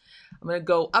behaves. I'm going to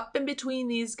go up in between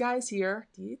these guys here.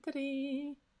 There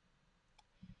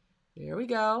we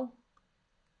go.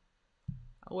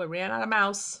 Oh, I ran out of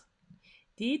mouse.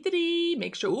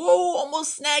 Make sure. Oh,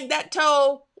 almost snagged that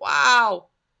toe. Wow.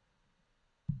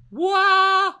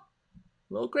 Wow.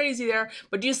 A little crazy there.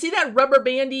 But do you see that rubber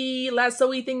bandy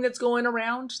lasso-y thing that's going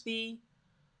around the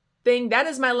thing? That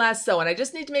is my lasso. And I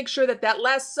just need to make sure that that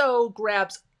lasso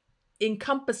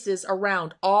encompasses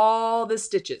around all the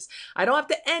stitches. I don't have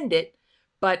to end it,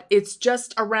 but it's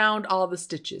just around all the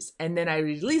stitches. And then I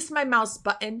release my mouse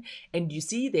button and you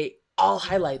see they all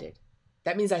highlighted.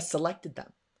 That means I selected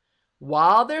them.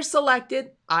 While they're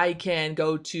selected, I can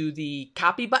go to the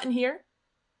copy button here,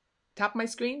 top of my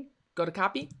screen, go to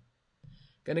copy.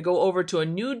 Gonna go over to a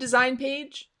new design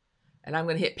page and I'm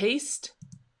gonna hit paste.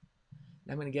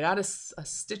 I'm gonna get out of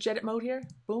stitch edit mode here,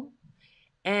 boom.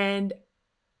 And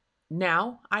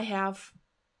now I have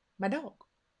my dog.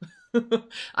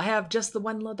 I have just the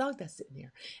one little dog that's sitting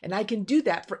here. And I can do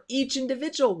that for each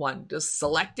individual one. Just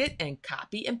select it and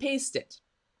copy and paste it.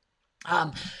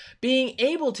 Being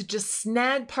able to just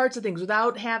snag parts of things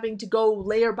without having to go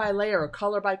layer by layer or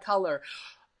color by color.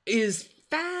 is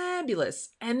fabulous.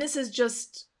 And this is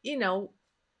just, you know,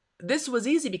 this was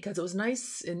easy because it was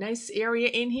a nice area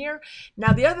in here.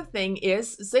 Now, the other thing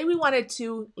is, say we wanted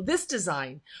to, this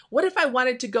design, what if I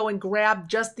wanted to go and grab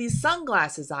just these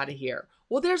sunglasses out of here?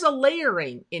 Well, there's a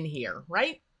layering in here,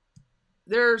 right?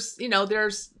 There's, you know,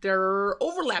 they're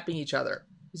overlapping each other.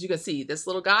 As you can see, this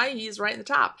little guy, he's right in the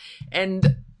top.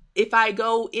 And if I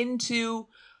go into,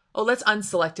 oh, let's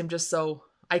unselect him just so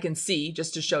I can see,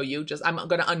 just to show you, I'm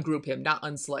going to ungroup him, not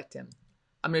unselect him.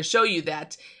 I'm going to show you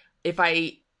that if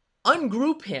I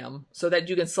ungroup him so that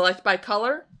you can select by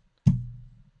color,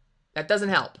 that doesn't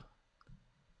help.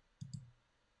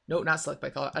 No, not select by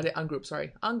color. I did ungroup,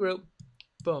 sorry. Ungroup.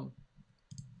 Boom.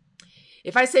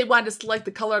 If I say want to select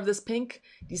the color of this pink,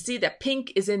 you see that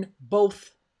pink is in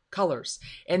both colors.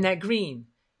 And that green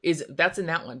that's in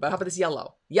that one. But how about this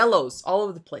yellow? Yellows all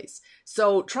over the place.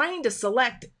 So trying to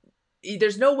select,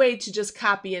 there's no way to just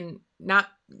copy and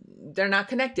they're not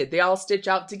connected. They all stitch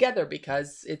out together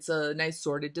because it's a nice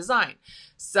sorted design.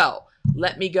 So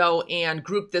let me go and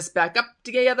group this back up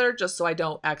together just so I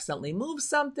don't accidentally move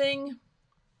something.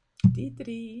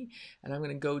 And I'm going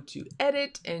to go to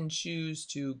edit and choose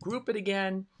to group it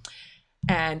again.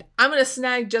 And I'm going to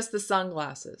snag just the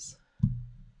sunglasses.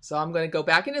 So I'm going to go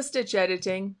back into stitch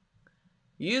editing,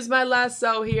 use my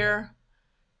lasso here.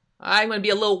 I'm going to be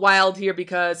a little wild here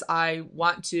because I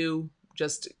want to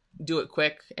just do it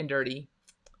quick and dirty.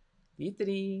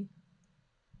 It's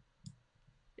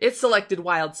selected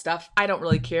wild stuff. I don't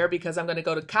really care because I'm going to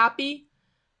go to copy,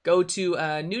 go to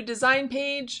a new design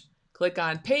page, click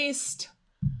on paste.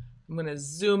 I'm going to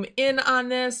zoom in on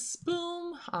this,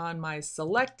 boom, on my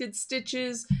selected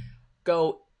stitches,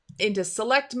 go into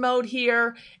select mode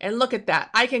here, and look at that.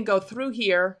 I can go through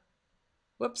here,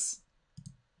 whoops,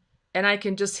 and I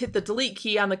can just hit the delete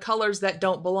key on the colors that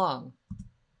don't belong.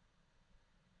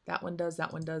 That one does,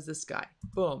 this guy.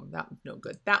 Boom, that one's no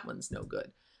good. That one's no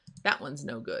good. That one's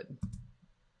no good.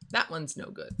 That one's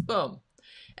no good. Boom.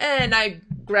 And I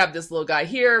grab this little guy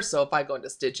here, so if I go into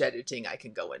stitch editing, I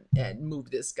can go in and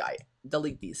move this guy,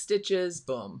 delete these stitches,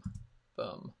 boom,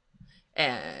 boom.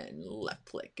 And left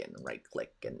click and right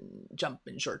click and jump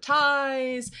in short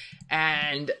ties.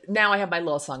 And now I have my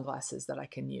little sunglasses that I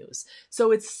can use.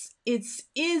 So it's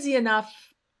easy enough.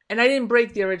 And I didn't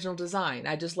break the original design.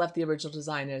 I just left the original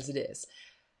design as it is.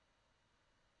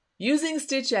 Using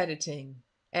stitch editing.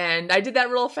 And I did that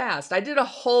real fast. I did a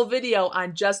whole video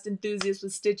on just enthusiasts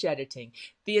with stitch editing.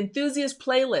 The enthusiast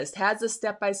playlist has the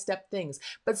step-by-step things.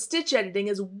 But stitch editing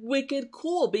is wicked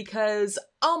cool because,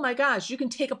 oh my gosh, you can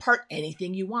take apart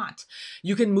anything you want.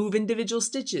 You can move individual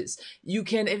stitches. You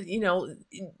can, you know,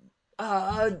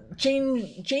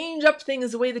 change up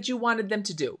things the way that you wanted them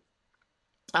to do.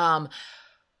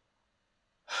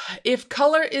 If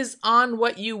color is on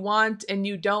what you want and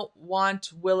you don't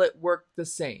want, will it work the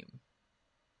same?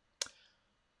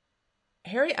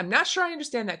 Harry, I'm not sure I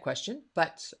understand that question,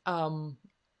 but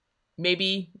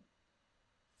maybe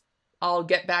I'll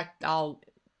get back. I'll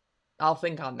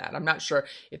think on that. I'm not sure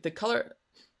if the color.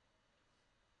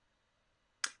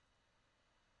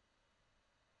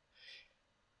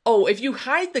 Oh, if you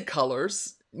hide the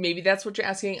colors, maybe that's what you're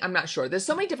asking. I'm not sure. There's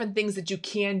so many different things that you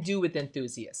can do with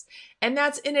Enthusiast. And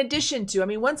that's in addition to, I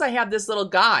mean, once I have this little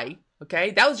guy,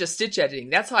 okay, that was just stitch editing.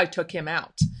 That's how I took him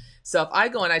out. So if I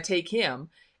go and I take him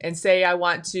and say I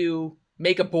want to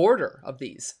make a border of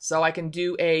these, so I can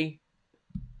do a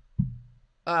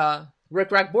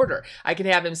rickrack border. I can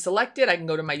have him selected. I can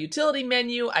go to my utility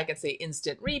menu. I can say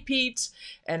instant repeat,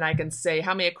 and I can say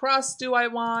how many across do I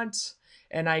want,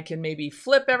 and I can maybe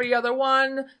flip every other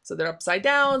one so they're upside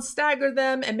down, stagger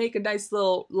them, and make a nice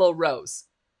little rows.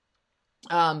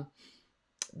 The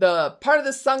part of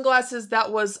the sunglasses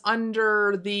that was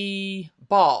under the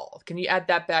ball, can you add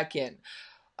that back in?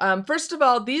 First of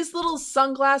all, these little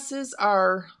sunglasses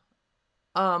are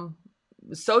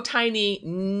so tiny,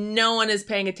 no one is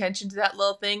paying attention to that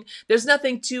little thing. There's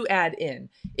nothing to add in.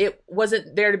 It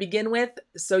wasn't there to begin with,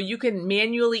 so you can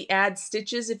manually add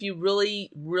stitches if you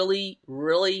really, really,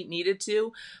 really needed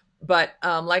to. But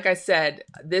like I said,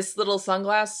 this little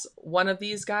sunglass, one of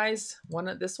these guys,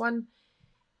 this one,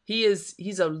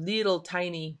 he's a little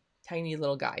tiny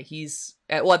little guy. He's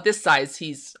at this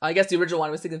size. I guess the original one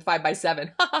was thinking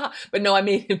 5x7, but no, I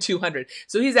made him 200.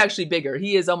 So he's actually bigger.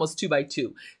 He is almost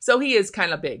 2x2. So he is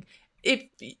kind of big.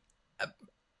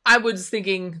 I was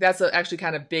thinking that's actually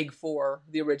kind of big for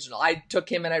the original. I took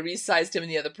him and I resized him in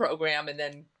the other program and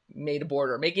then made a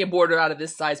border. Making a border out of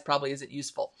this size probably isn't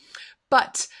useful,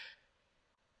 but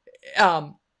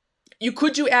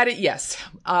could you add it? Yes.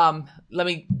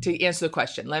 To answer the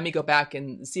question, let me go back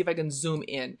and see if I can zoom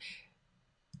in.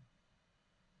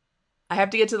 I have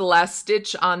to get to the last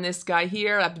stitch on this guy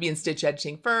here. I have to be in stitch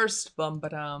editing first.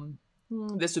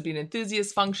 This would be an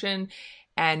enthusiast function.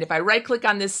 And if I right click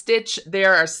on this stitch,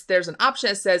 there's an option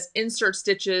that says insert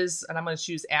stitches, and I'm going to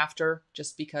choose after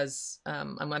just because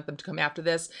I want them to come after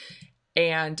this.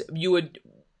 And you would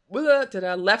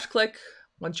left click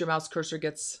once your mouse cursor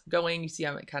gets going. You see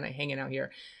I'm kind of hanging out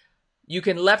here. You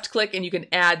can left click and you can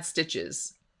add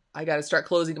stitches. I got to start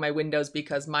closing my windows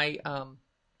because my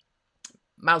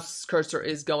mouse cursor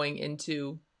is going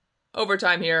into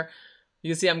overtime here.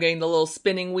 You can see I'm getting the little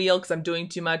spinning wheel because I'm doing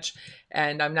too much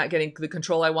and I'm not getting the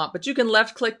control I want. But you can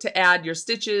left click to add your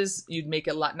stitches. You'd make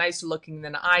it a lot nicer looking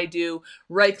than I do.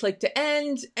 Right click to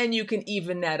end and you can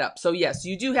even that up. So yes,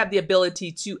 you do have the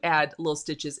ability to add little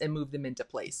stitches and move them into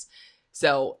place.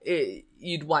 So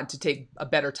you'd want to take a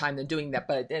better time than doing that,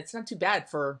 but it's not too bad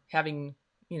for having,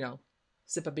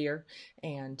 sip a beer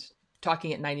and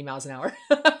talking at 90 miles an hour.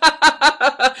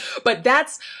 But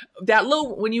that's that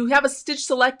little, when you have a stitch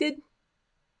selected,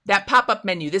 that pop-up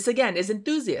menu, this again is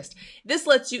enthusiast. This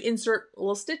lets you insert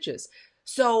little stitches.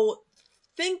 So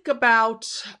think about,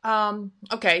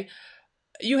 okay,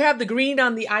 you have the green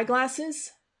on the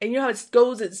eyeglasses and you know how it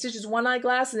stitches one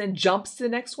eyeglass and then jumps to the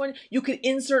next one? You can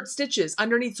insert stitches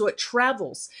underneath so it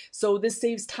travels. So this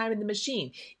saves time in the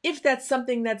machine. If that's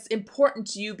something that's important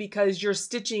to you because you're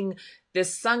stitching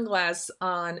this sunglass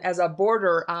on as a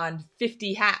border on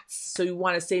 50 hats, so you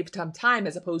want to save some time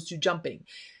as opposed to jumping.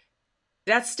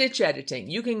 That's stitch editing.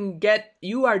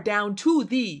 You are down to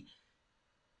the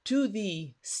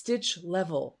stitch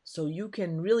level, so you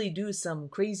can really do some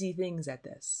crazy things at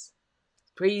this.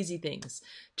 Crazy things.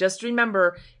 Just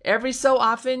remember, every so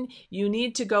often, you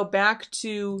need to go back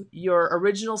to your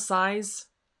original size.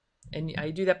 And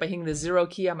I do that by hitting the 0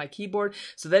 key on my keyboard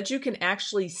so that you can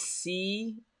actually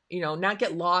see, not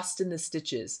get lost in the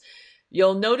stitches.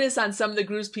 You'll notice on some of the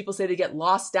groups, people say they get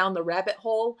lost down the rabbit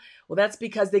hole. Well, that's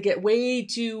because they get way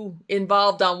too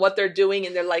involved on what they're doing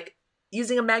and they're like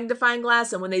using a magnifying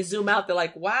glass. And when they zoom out, they're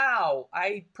like, wow,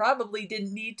 I probably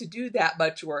didn't need to do that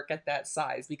much work at that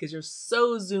size because you're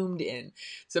so zoomed in.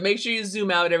 So make sure you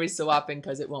zoom out every so often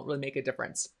because it won't really make a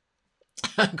difference.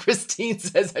 Christine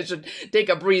says I should take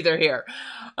a breather here.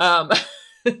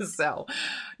 So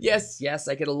yes,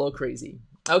 I get a little crazy.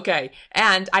 Okay.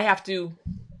 And I have to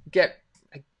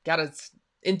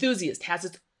enthusiast has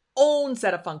its own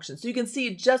set of functions. So you can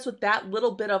see just with that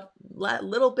little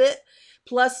bit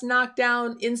plus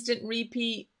knockdown, instant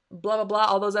repeat, blah, blah, blah,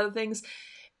 all those other things.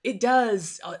 It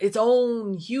does its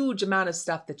own huge amount of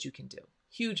stuff that you can do.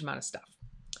 Huge amount of stuff.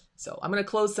 So I'm going to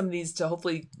close some of these to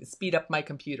hopefully speed up my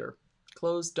computer.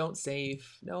 Close, don't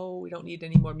save. No, we don't need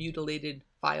any more mutilated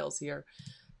files here.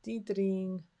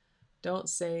 Ding-ding. Don't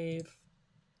save.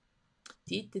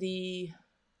 Dee-dee.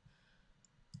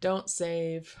 Don't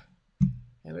save.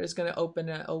 And we're just going to open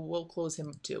it. Oh, we'll close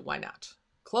him too. Why not?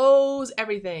 Close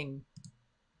everything.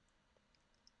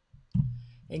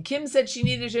 And Kim said she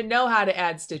needed to know how to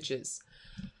add stitches.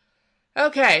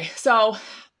 Okay, so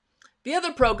the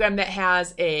other program that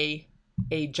has a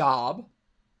job,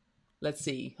 let's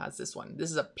see, how's this one? This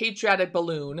is a patriotic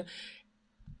balloon.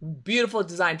 Beautiful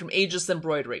design from Ageless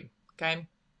Embroidery. Okay,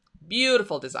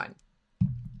 beautiful design.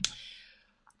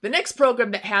 The next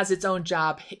program that has its own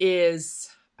job is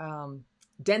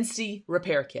Density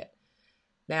Repair Kit.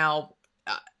 Now,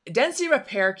 Density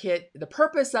Repair Kit, the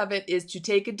purpose of it is to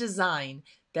take a design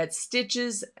that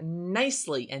stitches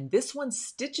nicely, and this one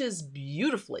stitches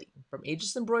beautifully from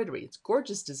Ageless Embroidery. It's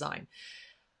gorgeous design.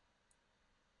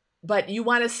 But you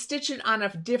want to stitch it on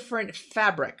a different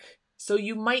fabric, so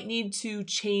you might need to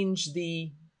change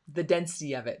the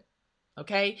density of it,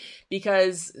 okay?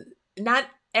 Because not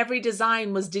every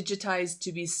design was digitized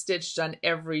to be stitched on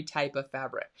every type of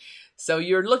fabric. So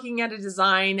you're looking at a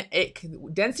design.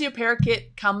 Density Repair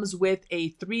Kit comes with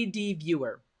a 3D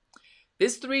viewer.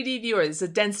 This 3D viewer is a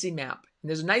density map. And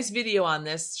there's a nice video on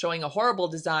this showing a horrible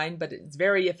design, but it's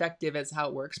very effective as how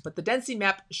it works. But the density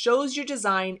map shows your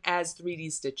design as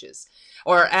 3D stitches,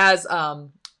 or as,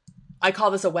 I call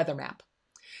this a weather map.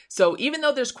 So even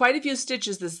though there's quite a few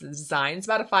stitches, this design, it's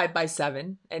about a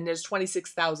 5x7, and there's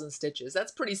 26,000 stitches.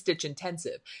 That's pretty stitch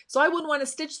intensive. So I wouldn't want to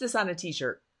stitch this on a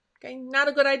t-shirt. Okay, not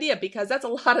a good idea because that's a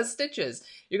lot of stitches.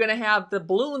 You're going to have, the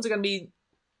balloons are going to be,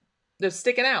 they're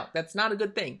sticking out. That's not a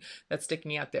good thing. That's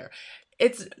sticking out there.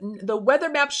 The weather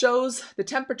map shows the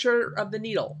temperature of the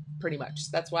needle, pretty much.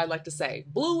 That's what I like to say.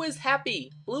 Blue is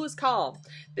happy. Blue is calm.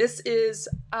 This is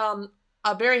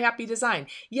a very happy design.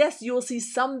 Yes, you will see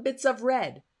some bits of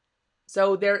red.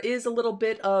 So there is a little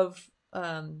bit of,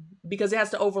 because it has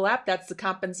to overlap, that's the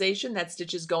compensation, that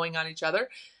stitches going on each other.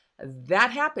 That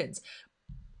happens.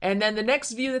 And then the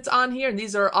next view that's on here, and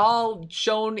these are all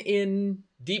shown in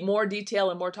more detail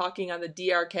and more talking on the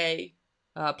DRK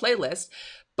playlist.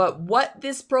 But what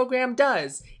this program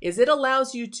does is it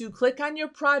allows you to click on your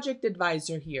project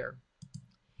advisor here.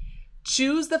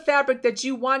 Choose the fabric that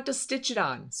you want to stitch it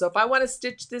on. So if I want to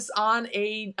stitch this on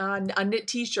a knit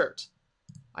t-shirt,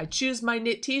 I choose my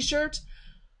knit t-shirt.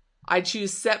 I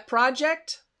choose set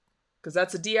project because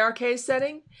that's a DRK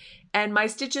setting. And my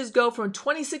stitches go from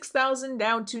 26,000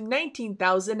 down to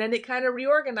 19,000, and it kind of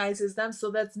reorganizes them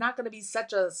so that's not going to be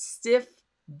such a stiff,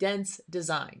 dense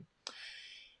design.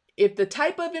 If the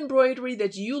type of embroidery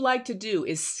that you like to do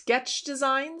is sketch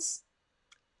designs,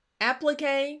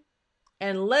 applique,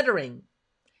 and lettering,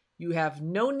 you have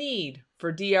no need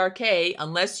for DRK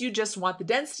unless you just want the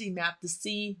density map to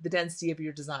see the density of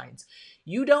your designs.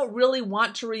 You don't really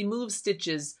want to remove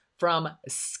stitches from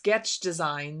sketch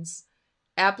designs,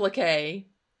 applique,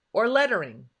 or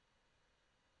lettering.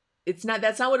 That's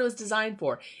not what it was designed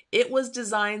for. It was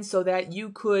designed so that you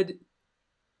could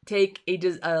take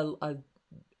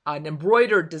an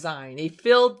embroidered design, a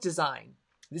filled design.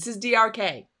 This is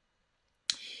DRK.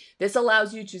 This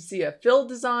allows you to see a filled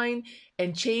design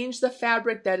and change the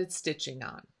fabric that it's stitching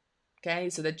on.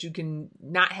 Okay, so that you can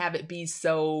not have it be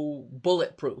so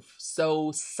bulletproof,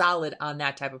 so solid on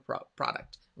that type of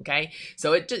product. Okay,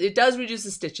 so it does reduce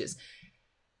the stitches.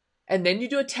 And then you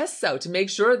do a test sew to make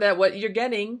sure that what you're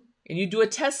getting, and you do a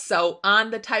test sew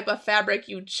on the type of fabric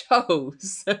you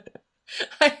chose.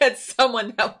 I had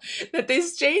someone that they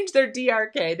changed their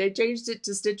DRK. They changed it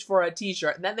to stitch for a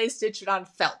t-shirt, and then they stitched it on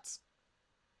felt.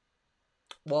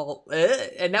 Well,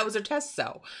 and that was their test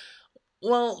sew.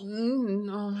 Well,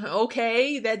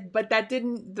 okay, but that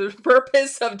didn't. The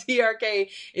purpose of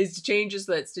DRK is to change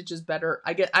so that it stitches better.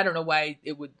 I don't know why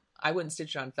I wouldn't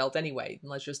stitch it on felt anyway,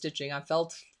 unless you're stitching on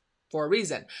felt for a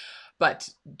reason. But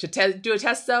to do a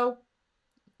test sew,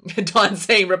 Dawn's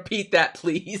saying, repeat that,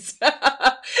 please.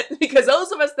 Because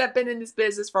those of us that have been in this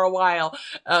business for a while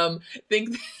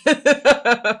think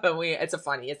it's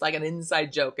funny. It's like an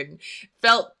inside joke. And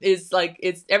felt is like,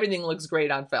 everything looks great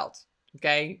on felt.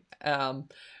 Okay.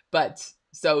 But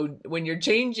so when you're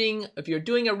changing, if you're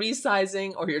doing a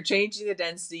resizing or you're changing the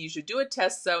density, you should do a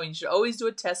test sew, and you should always do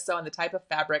a test sew on the type of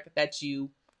fabric that you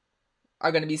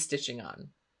are going to be stitching on.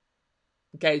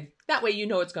 Okay. That way you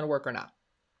know it's going to work or not.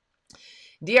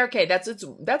 DRK, that's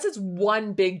its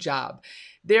one big job.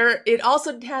 It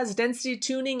also has density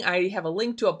tuning. I have a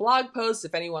link to a blog post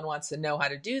if anyone wants to know how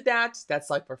to do that. That's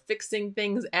like for fixing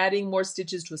things, adding more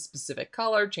stitches to a specific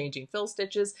color, changing fill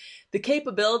stitches. The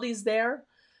capabilities there,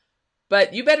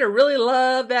 but you better really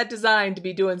love that design to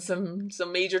be doing some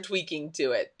major tweaking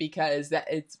to it, because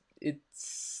it's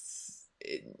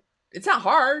not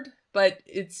hard. But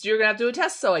you're going to have to do a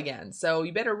test sew again. So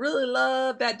you better really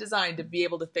love that design to be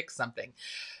able to fix something.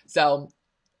 So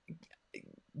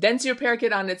Density Repair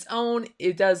Kit on its own,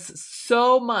 it does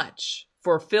so much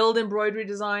for filled embroidery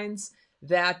designs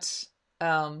that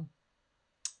that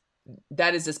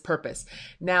is its purpose.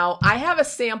 Now, I have a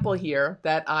sample here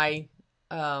that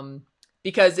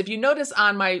because if you notice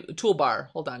on my toolbar,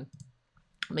 hold on.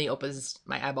 Let me open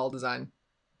my eyeball design.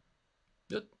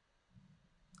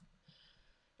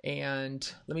 And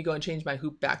let me go and change my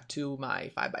hoop back to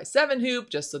my 5x7 hoop,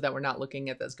 just so that we're not looking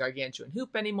at this gargantuan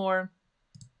hoop anymore.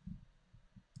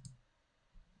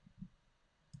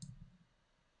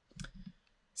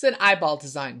 It's an eyeball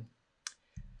design.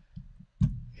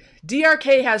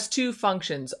 DRK has two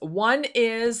functions. One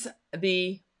is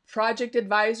the project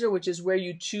advisor, which is where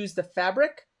you choose the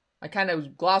fabric. I kind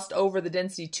of glossed over the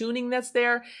density tuning that's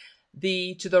there.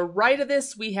 To the right of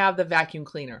this, we have the vacuum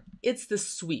cleaner. It's the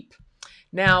sweep.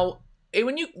 Now,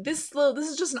 this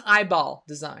is just an eyeball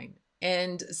design,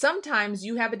 and sometimes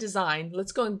you have a design.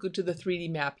 Let's go and go to the 3D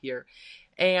map here,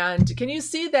 and can you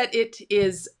see that it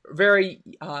is very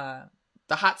the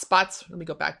hot spots? Let me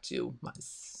go back to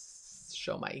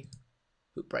show my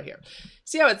hoop right here.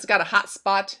 See how it's got a hot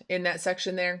spot in that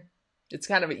section there? It's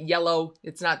kind of a yellow.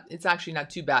 It's actually not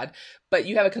too bad, but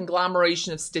you have a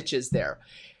conglomeration of stitches there.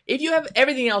 If you have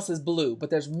everything else is blue, but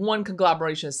there's one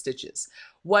conglomeration of stitches.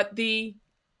 What the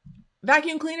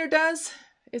vacuum cleaner does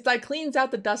is cleans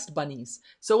out the dust bunnies.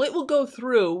 So it will go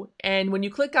through, and when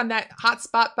you click on that hot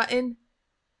spot button,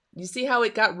 you see how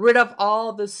it got rid of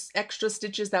all the extra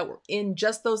stitches that were in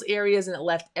just those areas, and it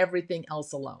left everything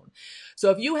else alone. So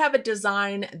if you have a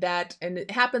design and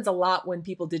it happens a lot when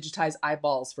people digitize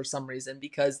eyeballs for some reason,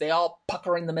 because they all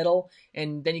pucker in the middle,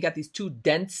 and then you got these two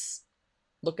dents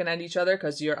looking at each other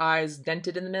because your eye's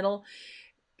dented in the middle.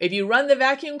 If you run the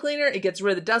vacuum cleaner, it gets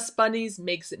rid of the dust bunnies,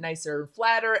 makes it nicer and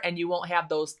flatter, and you won't have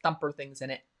those thumper things in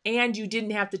it and you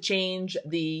didn't have to change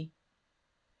the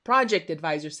project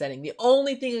advisor setting. The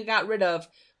only thing it got rid of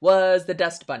was the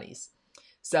dust bunnies.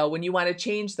 So when you want to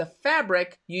change the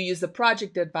fabric, you use the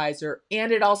project advisor,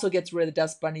 and it also gets rid of the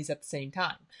dust bunnies at the same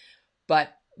time. But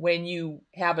when you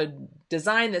have a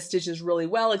design that stitches really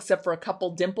well, except for a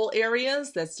couple dimple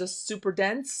areas that's just super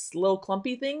dense, little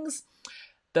clumpy things,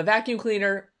 the vacuum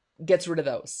cleaner gets rid of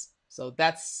those. So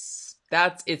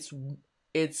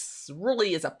it's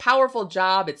really a powerful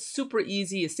job. It's super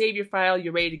easy. You save your file,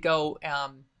 you're ready to go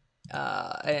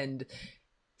and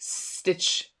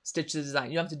stitch the design.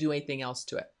 You don't have to do anything else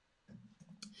to it.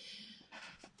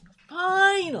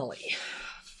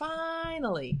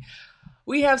 Finally,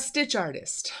 we have Stitch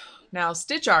Artist. Now,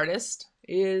 Stitch Artist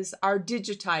is our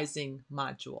digitizing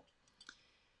module.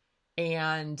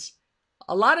 And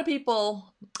a lot of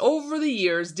people over the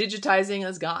years, digitizing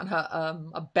has gotten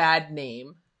a bad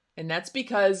name. And that's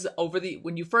because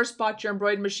when you first bought your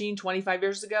embroidery machine 25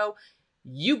 years ago,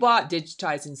 you bought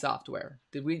digitizing software.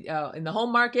 In the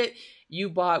home market, you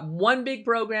bought one big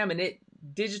program and it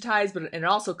digitized, and it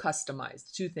also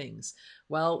customized two things.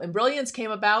 Well, Embrilliance came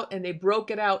about and they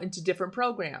broke it out into different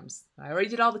programs. I already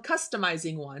did all the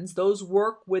customizing ones. Those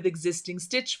work with existing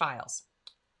stitch files.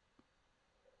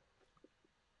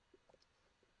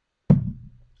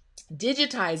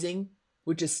 Digitizing,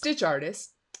 which is Stitch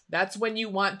Artist, that's when you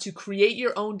want to create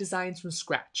your own designs from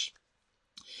scratch.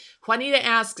 Juanita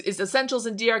asks, is Essentials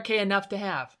and DRK enough to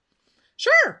have?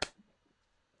 Sure.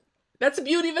 That's the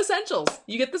beauty of Essentials.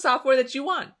 You get the software that you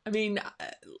want. I mean,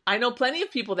 I know plenty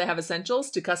of people that have Essentials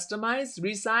to customize,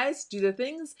 resize, do their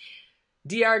things.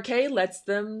 DRK lets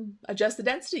them adjust the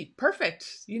density.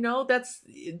 Perfect. You know, that's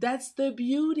the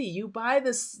beauty. You buy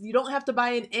this, you don't have to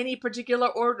buy in any particular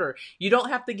order. You don't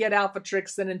have to get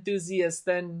Alphatrix, then Enthusiast,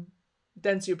 then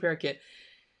Density Repair Kit.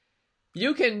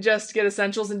 You can just get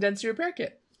Essentials and Density Repair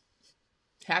Kit.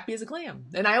 Happy as a clam.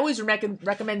 And I always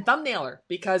recommend Thumbnailer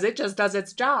because it just does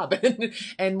its job.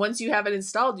 And once you have it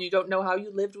installed, you don't know how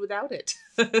you lived without it.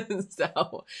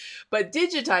 But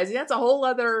digitizing, that's a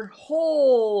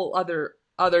whole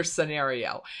other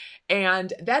scenario.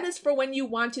 And that is for when you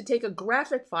want to take a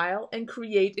graphic file and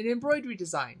create an embroidery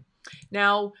design.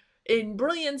 Now, in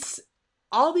Embrilliance,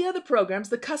 all the other programs,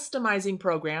 the customizing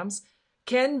programs,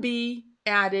 can be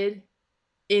added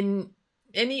in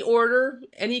any order,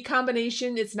 any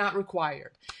combination. It's not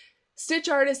required. Stitch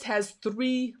Artist has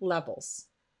 3 levels,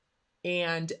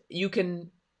 and you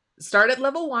can start at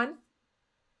level 1,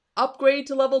 upgrade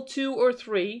to level 2 or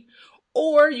 3,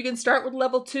 or you can start with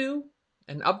level 2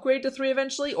 and upgrade to 3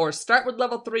 eventually, or start with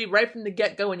level 3 right from the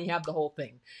get-go and you have the whole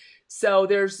thing. So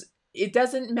it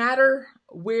doesn't matter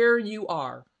where you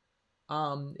are.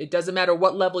 It doesn't matter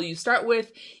what level you start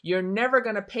with. You're never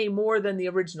going to pay more than the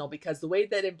original, because the way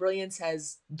that Embrilliance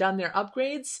has done their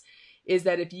upgrades is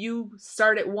that if you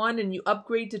start at 1 and you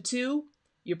upgrade to 2,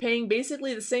 you're paying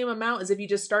basically the same amount as if you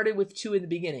just started with 2 in the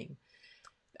beginning.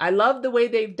 I love the way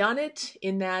they've done it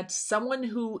in that someone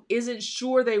who isn't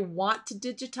sure they want to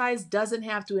digitize doesn't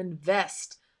have to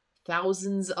invest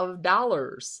thousands of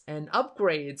dollars and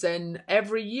upgrades and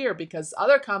every year, because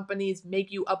other companies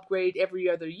make you upgrade every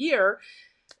other year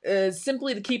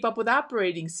simply to keep up with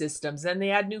operating systems, and they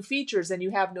add new features and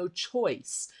you have no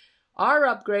choice. Our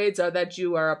upgrades are that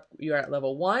you're at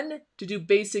level 1 to do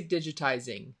basic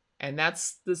digitizing. And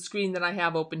that's the screen that I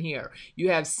have open here. You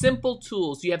have simple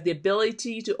tools. You have the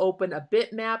ability to open a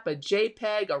bitmap, a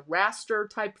JPEG, a raster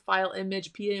type file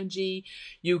image, PNG.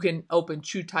 You can open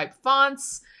true type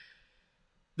fonts.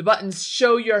 The buttons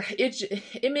show your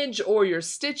image or your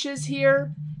stitches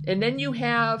here. And then you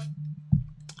have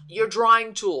your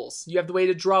drawing tools. You have the way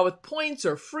to draw with points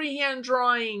or freehand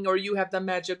drawing, or you have the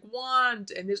magic wand.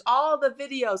 And there's all the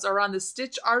videos are on the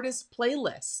Stitch Artist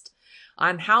playlist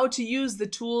on how to use the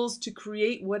tools to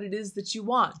create what it is that you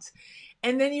want.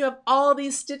 And then you have all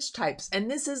these stitch types, and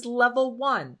this is level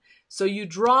 1. So you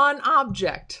draw an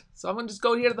object. So I'm going to just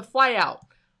go here to the flyout.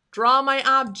 Draw my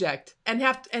object, and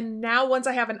now once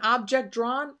I have an object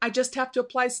drawn, I just have to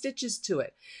apply stitches to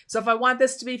it. So if I want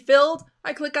this to be filled,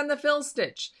 I click on the fill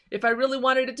stitch. If I really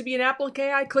wanted it to be an applique,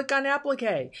 I click on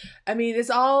applique. I mean, you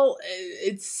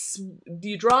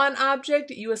draw an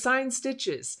object, you assign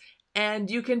stitches.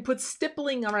 And you can put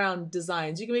stippling around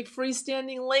designs. You can make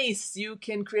freestanding lace. You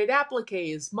can create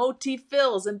appliques, motif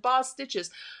fills, embossed stitches.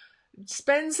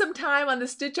 Spend some time on the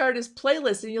Stitch Artist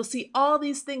playlist and you'll see all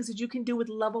these things that you can do with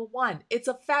level 1. It's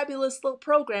a fabulous little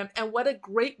program, and what a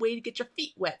great way to get your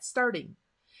feet wet starting.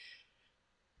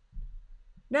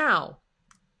 Now,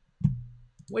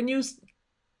 when you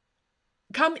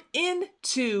come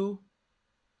into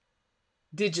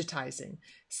digitizing.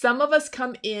 Some of us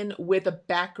come in with a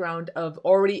background of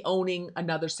already owning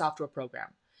another software program.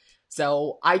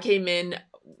 So I came in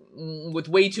with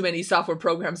way too many software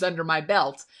programs under my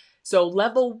belt. So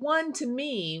level 1 to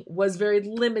me was very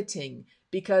limiting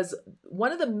because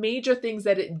one of the major things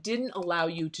that it didn't allow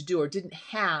you to do or didn't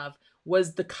have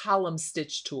was the column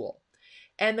stitch tool.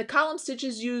 And the column stitch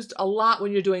is used a lot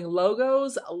when you're doing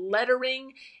logos,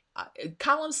 lettering,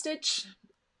 column stitch.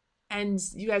 And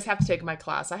you guys have to take my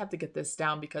class. I have to get this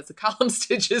down because the column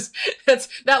stitches,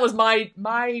 that was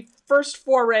my first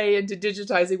foray into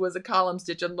digitizing was a column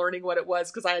stitch and learning what it was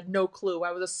because I had no clue.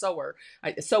 I was a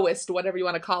sewist, whatever you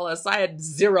want to call us. I had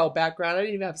zero background. I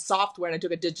didn't even have software and I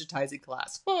took a digitizing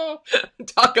class.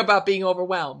 Talk about being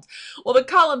overwhelmed. Well, the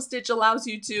column stitch allows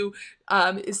you to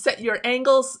set your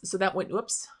angles so that when,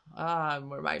 whoops,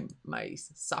 where my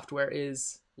software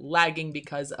is lagging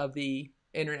because of the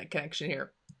internet connection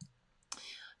here.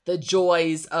 The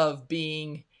joys of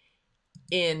being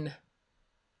in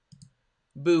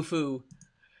Boo-Foo.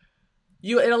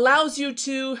 It allows you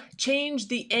to change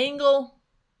the angle,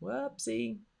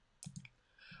 whoopsie,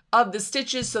 of the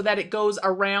stitches so that it goes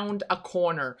around a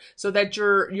corner, so that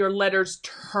your letters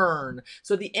turn.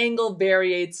 So the angle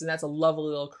varies, and that's a lovely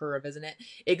little curve, isn't it?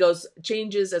 It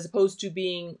changes as opposed to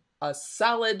being a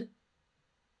solid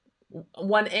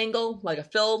one angle, like a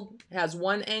fill has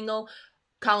one angle.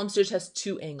 Column stitch has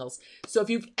 2 angles. So if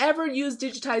you've ever used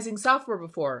digitizing software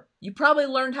before, you probably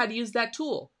learned how to use that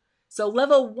tool. So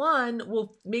level 1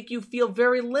 will make you feel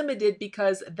very limited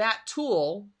because that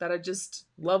tool that I just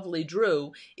lovely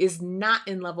drew is not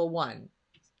in level 1.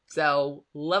 So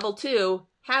level 2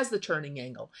 has the turning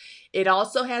angle. It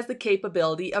also has the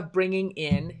capability of bringing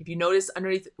in, if you notice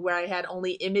underneath where I had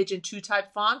only image and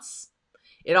 2-type fonts,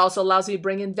 it also allows me to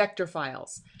bring in vector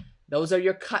files. Those are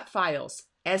your cut files.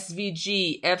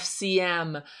 SVG,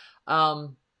 FCM,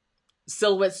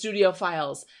 Silhouette Studio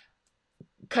files,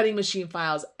 cutting machine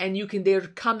files, and they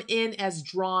come in as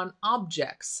drawn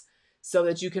objects so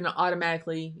that you can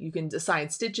assign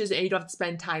stitches and you don't have to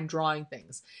spend time drawing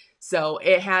things. So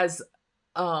it has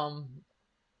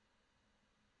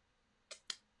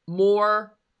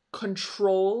more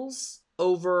controls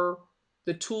over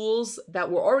the tools that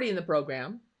were already in the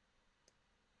program.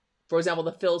 For example,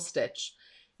 the fill stitch.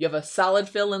 You have a solid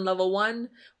fill in level 1.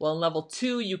 Well, in level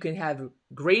 2, you can have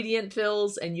gradient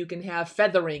fills and you can have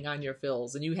feathering on your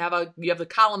fills. And you have the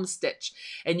column stitch.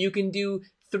 And you can do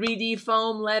 3D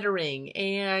foam lettering.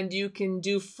 And you can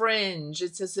do fringe.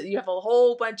 It's just you have a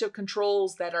whole bunch of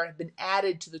controls that have been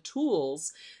added to the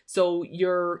tools. So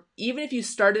even if you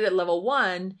started at level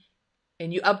 1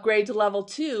 and you upgrade to level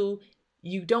 2,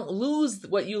 you don't lose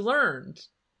what you learned.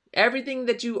 Everything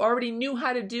that you already knew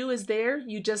how to do is there.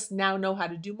 You just now know how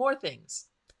to do more things.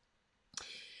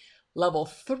 Level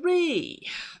 3.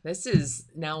 This is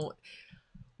now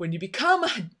when you become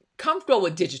comfortable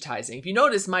with digitizing. If you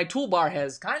notice, my toolbar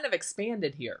has kind of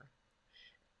expanded here.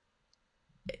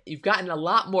 You've gotten a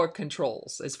lot more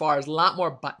controls as far as a lot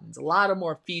more buttons, a lot of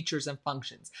more features and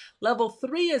functions. Level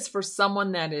 3 is for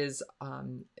someone that is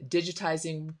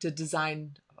digitizing to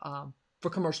design for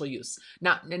commercial use.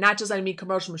 Not just, I mean,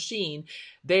 commercial machine.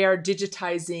 They are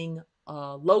digitizing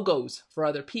logos for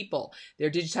other people.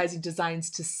 They're digitizing designs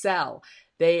to sell.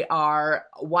 They are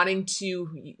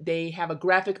they have a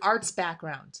graphic arts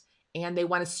background and they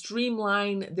want to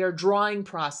streamline their drawing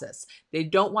process. They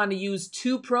don't want to use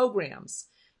 2 programs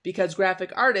because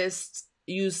graphic artists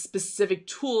use specific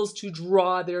tools to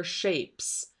draw their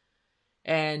shapes.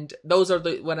 And those are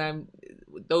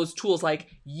those tools like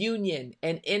union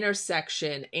and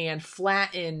intersection and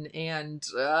flatten and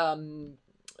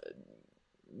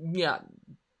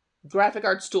graphic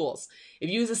arts tools. If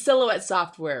you use a Silhouette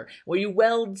software where you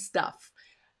weld stuff,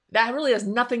 that really has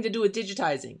nothing to do with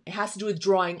digitizing. It has to do with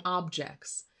drawing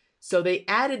objects. So they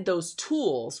added those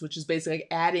tools, which is basically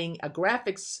adding a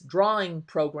graphics drawing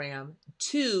program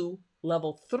to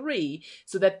level 3,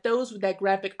 so that those with that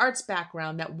graphic arts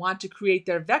background that want to create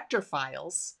their vector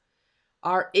files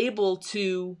are able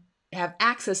to have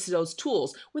access to those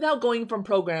tools without going from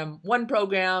one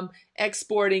program,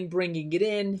 exporting, bringing it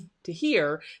in to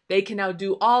here. They can now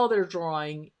do all their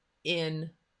drawing in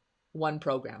one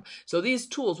program. So these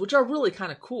tools, which are really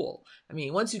kind of cool. I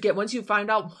mean, once you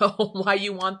find out why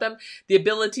you want them, the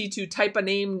ability to type a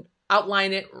name,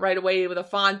 outline it right away with a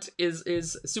font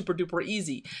is super duper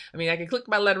easy. I mean, I can click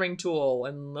my lettering tool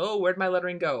and where'd my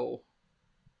lettering go?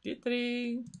 There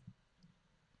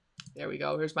we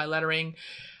go. Here's my lettering.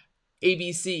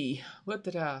 ABC.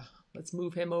 Let's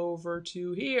move him over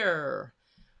to here.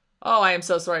 Oh, I am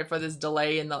so sorry for this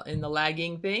delay in the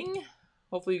lagging thing.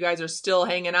 Hopefully you guys are still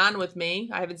hanging on with me.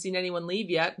 I haven't seen anyone leave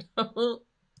yet.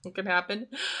 It could happen.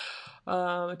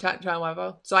 So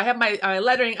I have my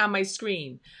lettering on my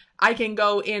screen. I can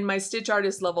go in my Stitch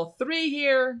Artist level 3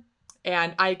 here,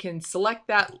 and I can select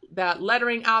that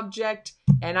lettering object,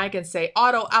 and I can say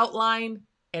auto outline,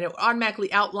 and it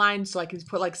automatically outlines, so I can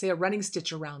put, like, say, a running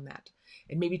stitch around that,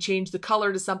 and maybe change the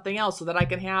color to something else so that I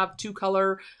can have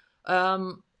 2-color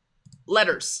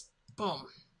letters. Boom.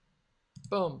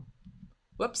 Boom.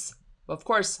 Whoops. Of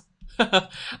course, I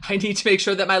need to make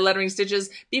sure that my lettering stitches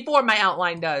before my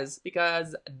outline does,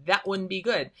 because that wouldn't be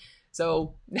good.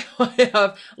 So now I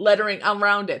have lettering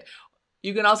around it.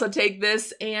 You can also take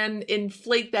this and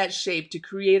inflate that shape to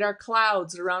create our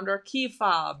clouds around our key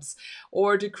fobs,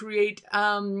 or to create,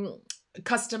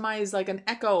 customize like an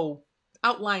echo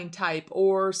outline type,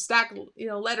 or stack,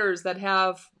 letters that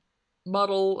have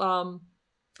model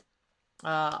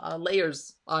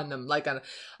layers on them, like an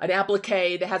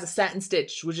applique that has a satin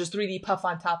stitch, which is 3D puff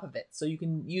on top of it. So you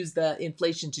can use the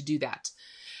inflation to do that.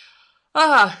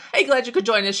 Hey, glad you could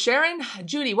join us, Sharon.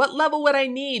 Judy, what level would I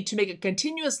need to make a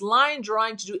continuous line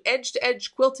drawing to do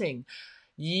edge-to-edge quilting?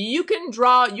 You can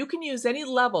use any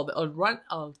level.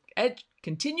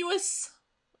 Continuous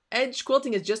edge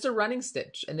quilting is just a running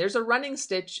stitch, and there's a running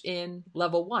stitch in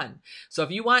level 1. So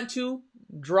if you want to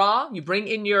draw, you bring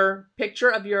in your picture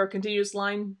of your continuous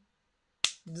line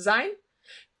design.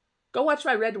 Go watch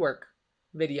my red work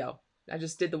video. I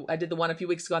did the one a few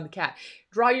weeks ago on the cat.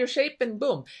 Draw your shape and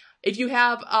boom. If you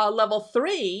have level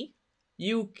 3,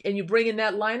 you bring in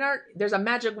that line art, there's a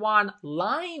Magic Wand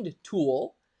lined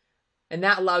tool, and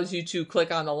that allows you to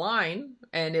click on the line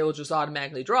and it will just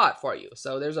automatically draw it for you.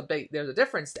 So there's a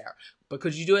difference there. But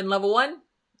could you do it in level 1?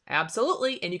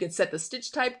 Absolutely. And you can set the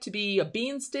stitch type to be a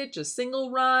bean stitch, a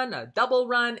single run, a double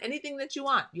run, anything that you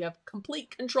want. You have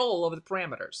complete control over the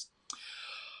parameters.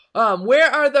 Where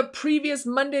are the previous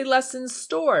Monday lessons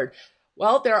stored?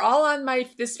 Well, they're all on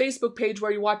this Facebook page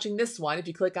where you're watching this one. If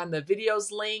you click on the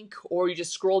videos link, or you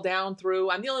just scroll down through,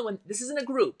 I'm the only one, this isn't a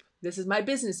group. This is my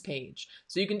business page.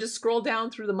 So you can just scroll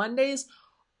down through the Mondays,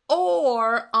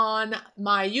 or on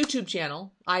my YouTube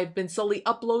channel. I've been slowly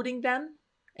uploading them,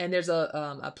 and there's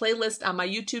a playlist on my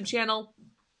YouTube channel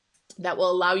that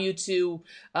will allow you to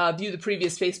view the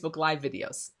previous Facebook Live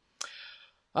videos.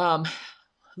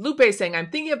 Lupe saying, I'm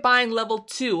thinking of buying level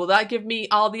 2. Will that give me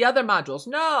all the other modules?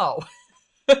 No.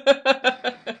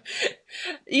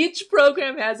 Each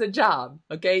program has a job,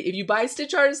 okay? If you buy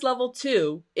Stitch Artist level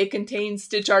 2, it contains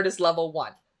Stitch Artist level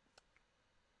 1.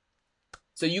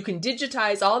 So you can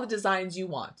digitize all the designs you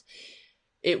want.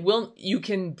 You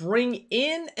can bring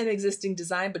in an existing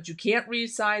design, but you can't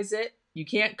resize it. You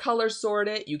can't color sort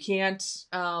it. You can't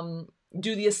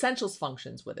do the essentials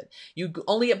functions with it. You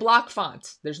only get block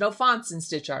fonts. There's no fonts in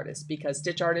Stitch Artist, because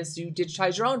Stitch Artist, you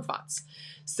digitize your own fonts.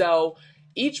 So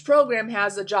each program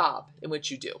has a job in which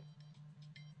you do.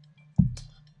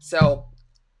 So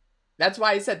that's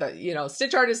why I said that,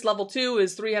 Stitch Artist level 2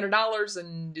 is $300,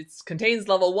 and it contains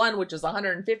level 1, which is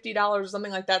 $150,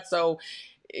 something like that. So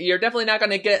you're definitely not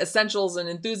going to get Essentials and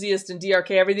Enthusiast and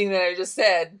DRK, everything that I just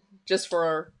said, just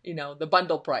for, the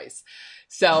bundle price.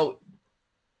 So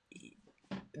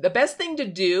the best thing to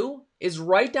do is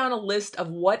write down a list of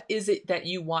what is it that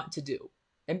you want to do,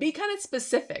 and be kind of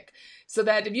specific, so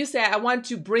that if you say, I want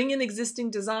to bring in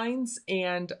existing designs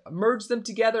and merge them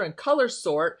together and color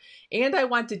sort, and I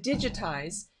want to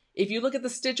digitize, if you look at the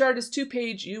Stitch Artist 2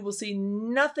 page, you will see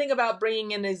nothing about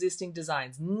bringing in existing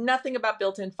designs, nothing about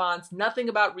built-in fonts, nothing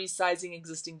about resizing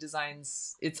existing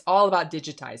designs. It's all about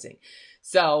digitizing.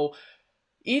 So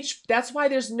that's why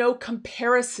there's no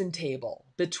comparison table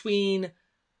between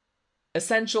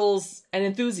Essentials and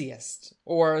Enthusiast,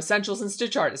 or Essentials and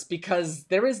Stitch Artist, because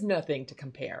there is nothing to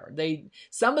compare.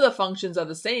 Some of the functions are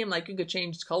the same, like you could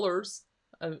change colors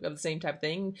of the same type of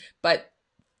thing, but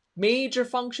major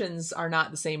functions are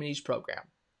not the same in each program.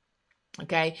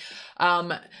 Okay.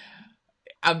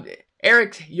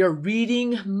 Eric, you're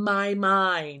reading my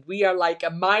mind. We are like a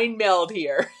mind meld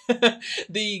here.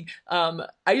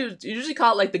 I usually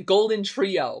call it like the golden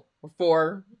trio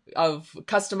of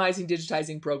customizing,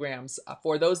 digitizing programs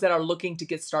for those that are looking to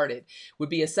get started. Would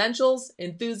be Essentials,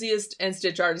 Enthusiast, and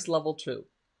Stitch Artist level 2.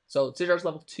 So Stitch Artist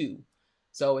level 2.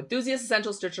 So Enthusiast,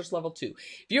 Essentials, Stitch Artist level 2.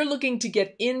 If you're looking to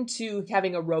get into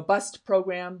having a robust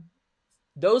program,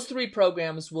 those 3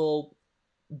 programs will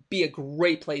be a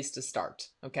great place to start,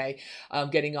 okay?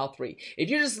 Getting all 3. If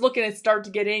you're just looking to start to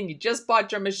get in, you just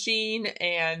bought your machine,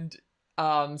 and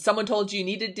someone told you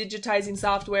needed digitizing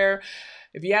software,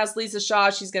 if you ask Lisa Shaw,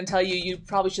 she's going to tell you you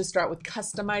probably should start with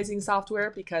customizing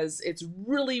software, because it's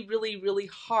really, really, really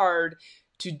hard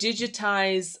to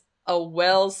digitize a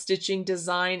well-stitching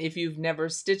design if you've never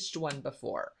stitched one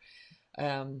before.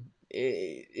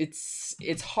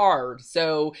 It's hard.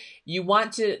 So you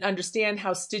want to understand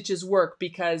how stitches work,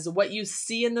 because what you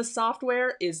see in the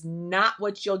software is not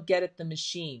what you'll get at the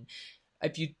machine.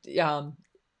 If you,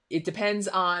 it depends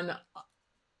on,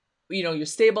 your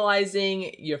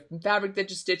stabilizing, your fabric that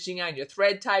you're stitching on, your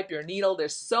thread type, your needle.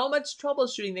 There's so much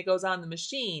troubleshooting that goes on in the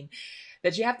machine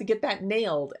that you have to get that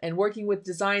nailed. And working with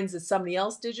designs that somebody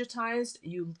else digitized,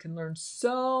 you can learn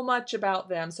so much about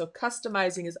them. So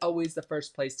customizing is always the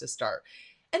first place to start.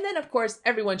 And then, of course,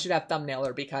 everyone should have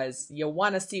Thumbnailer, because you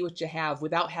want to see what you have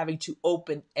without having to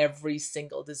open every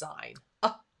single design.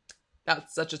 Oh,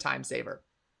 that's such a time saver.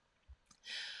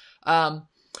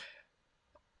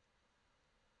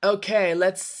 Okay,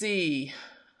 let's see.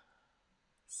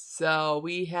 So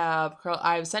we have,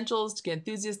 I have Essentials to get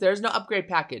Enthusiast. There's no upgrade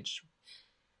package.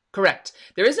 Correct.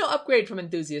 There is no upgrade from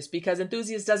Enthusiast, because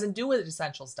Enthusiast doesn't do what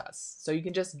Essentials does. So you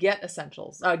can just get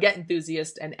Essentials, get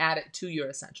Enthusiast and add it to your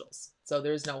Essentials. So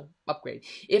there is no upgrade.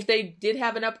 If they did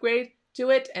have an upgrade to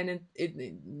it, and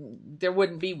there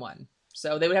wouldn't be one.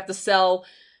 So they would have to sell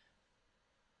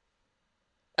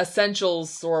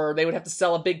Essentials, or they would have to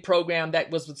sell a big program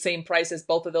that was the same price as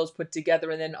both of those put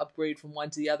together, and then upgrade from one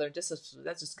to the other.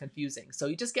 That's just confusing. So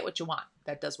you just get what you want.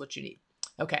 That does what you need.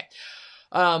 Okay.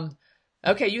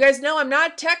 Okay, you guys know I'm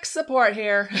not tech support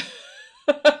here.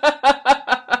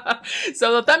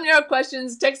 So the thumbnail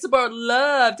questions, tech support would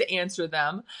love to answer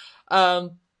them.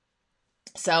 And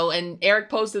Eric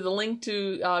posted the link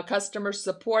to customer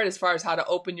support as far as how to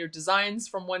open your designs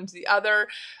from one to the other,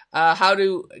 how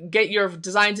to get your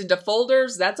designs into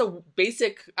folders. That's a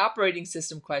basic operating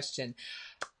system question.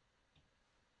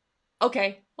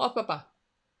 Okay,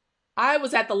 I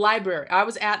was at the library. I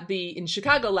was in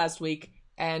Chicago last week,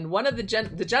 and one of the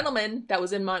gentlemen that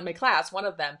was in my class, one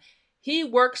of them, he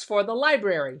works for the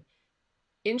library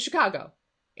in Chicago.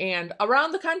 And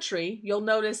around the country, you'll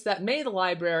notice that many of the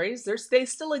libraries, they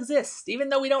still exist. Even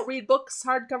though we don't read books,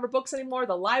 hardcover books anymore,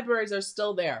 the libraries are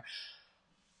still there.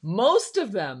 Most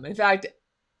of them, in fact,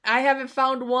 I haven't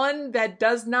found one that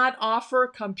does not offer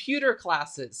computer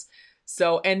classes.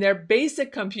 And they're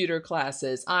basic computer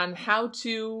classes on how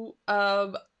to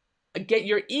get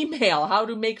your email, how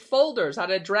to make folders, how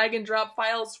to drag and drop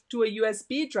files to a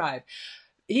USB drive.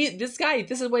 This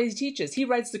is what he teaches. He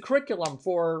writes the curriculum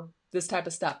for this type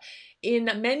of stuff. In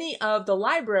many of the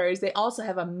libraries, they also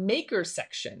have a maker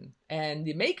section. And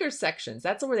the maker sections,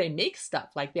 that's where they make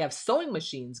stuff. Like they have sewing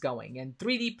machines going and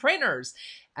 3D printers.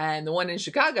 And the one in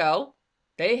Chicago,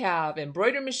 they have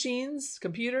embroidery machines,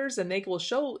 computers, and they will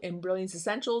show Embrilliance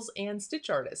Essentials and Stitch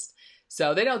Artist.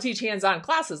 So they don't teach hands-on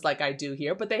classes like I do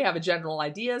here, but they have a general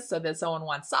idea, so that someone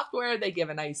wants software, they give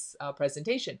a nice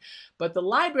presentation. But the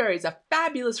library is a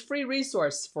fabulous free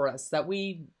resource for us that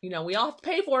we all have to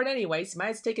pay for it anyway, so you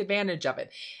might as well take advantage of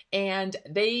it. And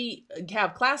they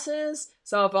have classes.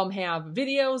 Some of them have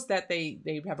videos that they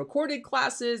have recorded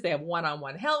classes. They have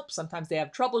one-on-one help. Sometimes they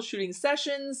have troubleshooting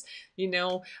sessions.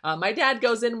 My dad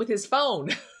goes in with his phone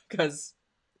because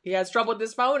he has trouble with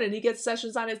his phone, and he gets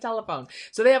sessions on his telephone.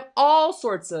 So they have all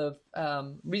sorts of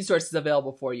resources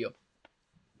available for you.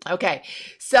 Okay,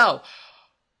 so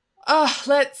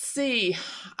let's see.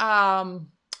 I'm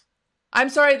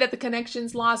sorry that the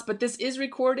connection's lost, but this is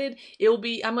recorded.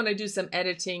 I'm going to do some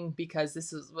editing because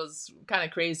this was kind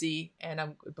of crazy,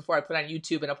 and before I put it on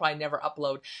YouTube, and I'll probably never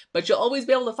upload. But you'll always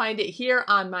be able to find it here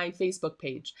on my Facebook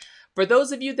page. For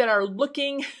those of you that are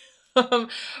looking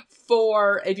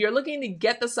if you're looking to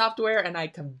get the software and I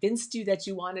convinced you that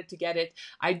you wanted to get it,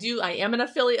 I am an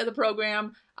affiliate of the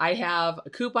program. I have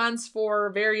coupons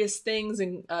for various things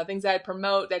and things that I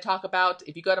promote, that I talk about.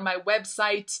 If you go to my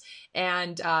website,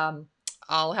 and I'll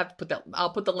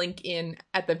put the link in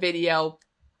at the video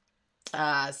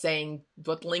saying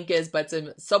what the link is, but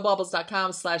it's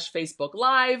sewbubbles.com/Facebook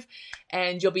Live,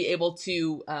 and you'll be able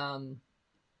to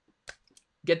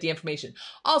get the information.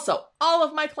 Also, all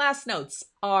of my class notes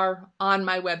are on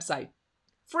my website.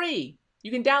 Free.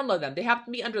 You can download them. They have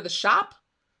to be under the shop.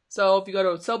 So if you go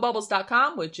to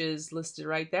sewbubbles.com, which is listed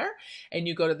right there, and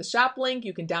you go to the shop link,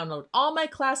 you can download all my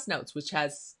class notes, which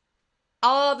has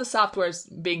all the softwares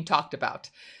being talked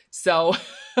about. So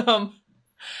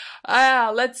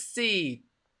let's see.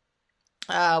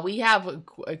 We have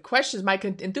questions. My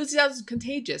enthusiasm is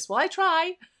contagious. Well, I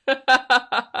try.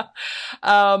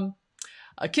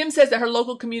 Kim says that her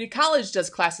local community college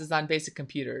does classes on basic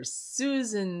computers.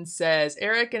 Susan says,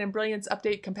 Eric and Embrilliance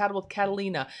update compatible with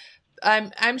Catalina.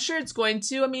 I'm sure it's going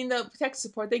to. I mean, the tech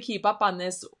support, they keep up on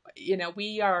this.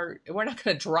 we're not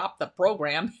going to drop the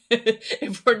program.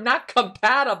 If we're not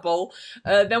compatible,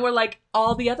 then we're like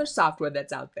all the other software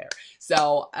that's out there.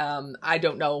 So I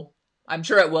don't know. I'm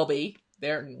sure it will be.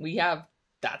 Come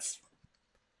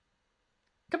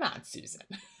on, Susan.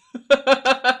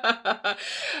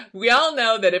 We all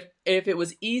know that if it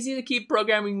was easy to keep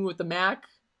programming with the Mac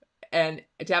and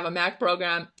to have a Mac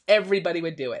program, everybody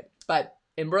would do it. But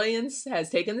Embrilliance has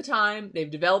taken the time.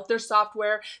 They've developed their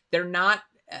software.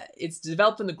 It's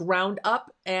developed from the ground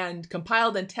up and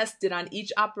compiled and tested on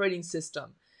each operating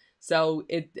system. So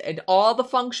and all the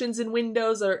functions in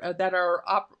Windows that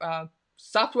are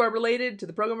software related to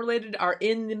the program related are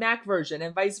in the Mac version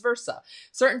and vice versa.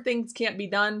 Certain things can't be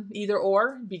done either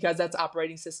or because that's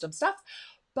operating system stuff.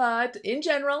 But in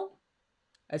general,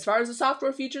 as far as the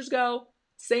software features go,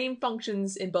 same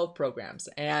functions in both programs.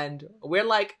 And we're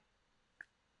like,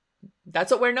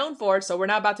 that's what we're known for. So we're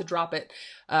not about to drop it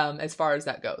as far as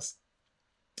that goes.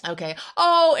 Okay.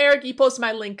 Oh, Eric, you posted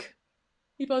my link.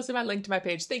 You posted my link to my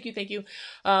page. Thank you. Thank you.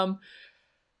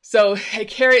 So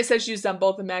Harriet says she's on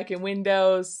both the Mac and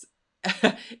Windows.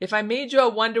 If I made you a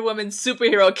Wonder Woman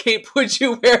superhero cape, would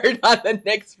you wear it on the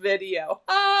next video?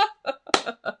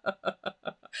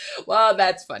 Well,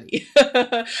 that's funny.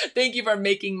 Thank you for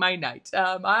making my night.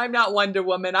 I'm not Wonder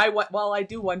Woman. I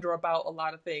do wonder about a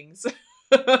lot of things.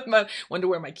 I wonder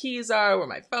where my keys are, where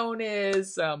my phone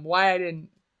is, why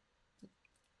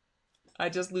I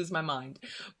just lose my mind.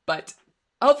 But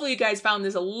hopefully you guys found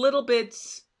this a little bit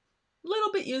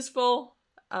useful.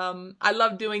 I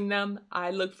love doing them.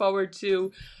 I look forward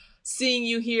to seeing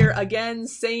you here again.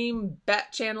 Same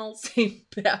bat channel, same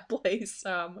bat place.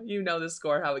 You know the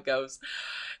score, how it goes.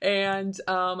 And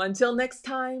until next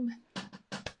time,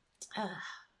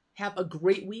 have a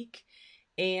great week.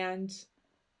 And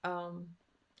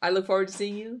I look forward to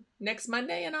seeing you next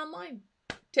Monday and online.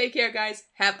 Take care, guys.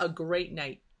 Have a great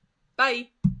night. Bye.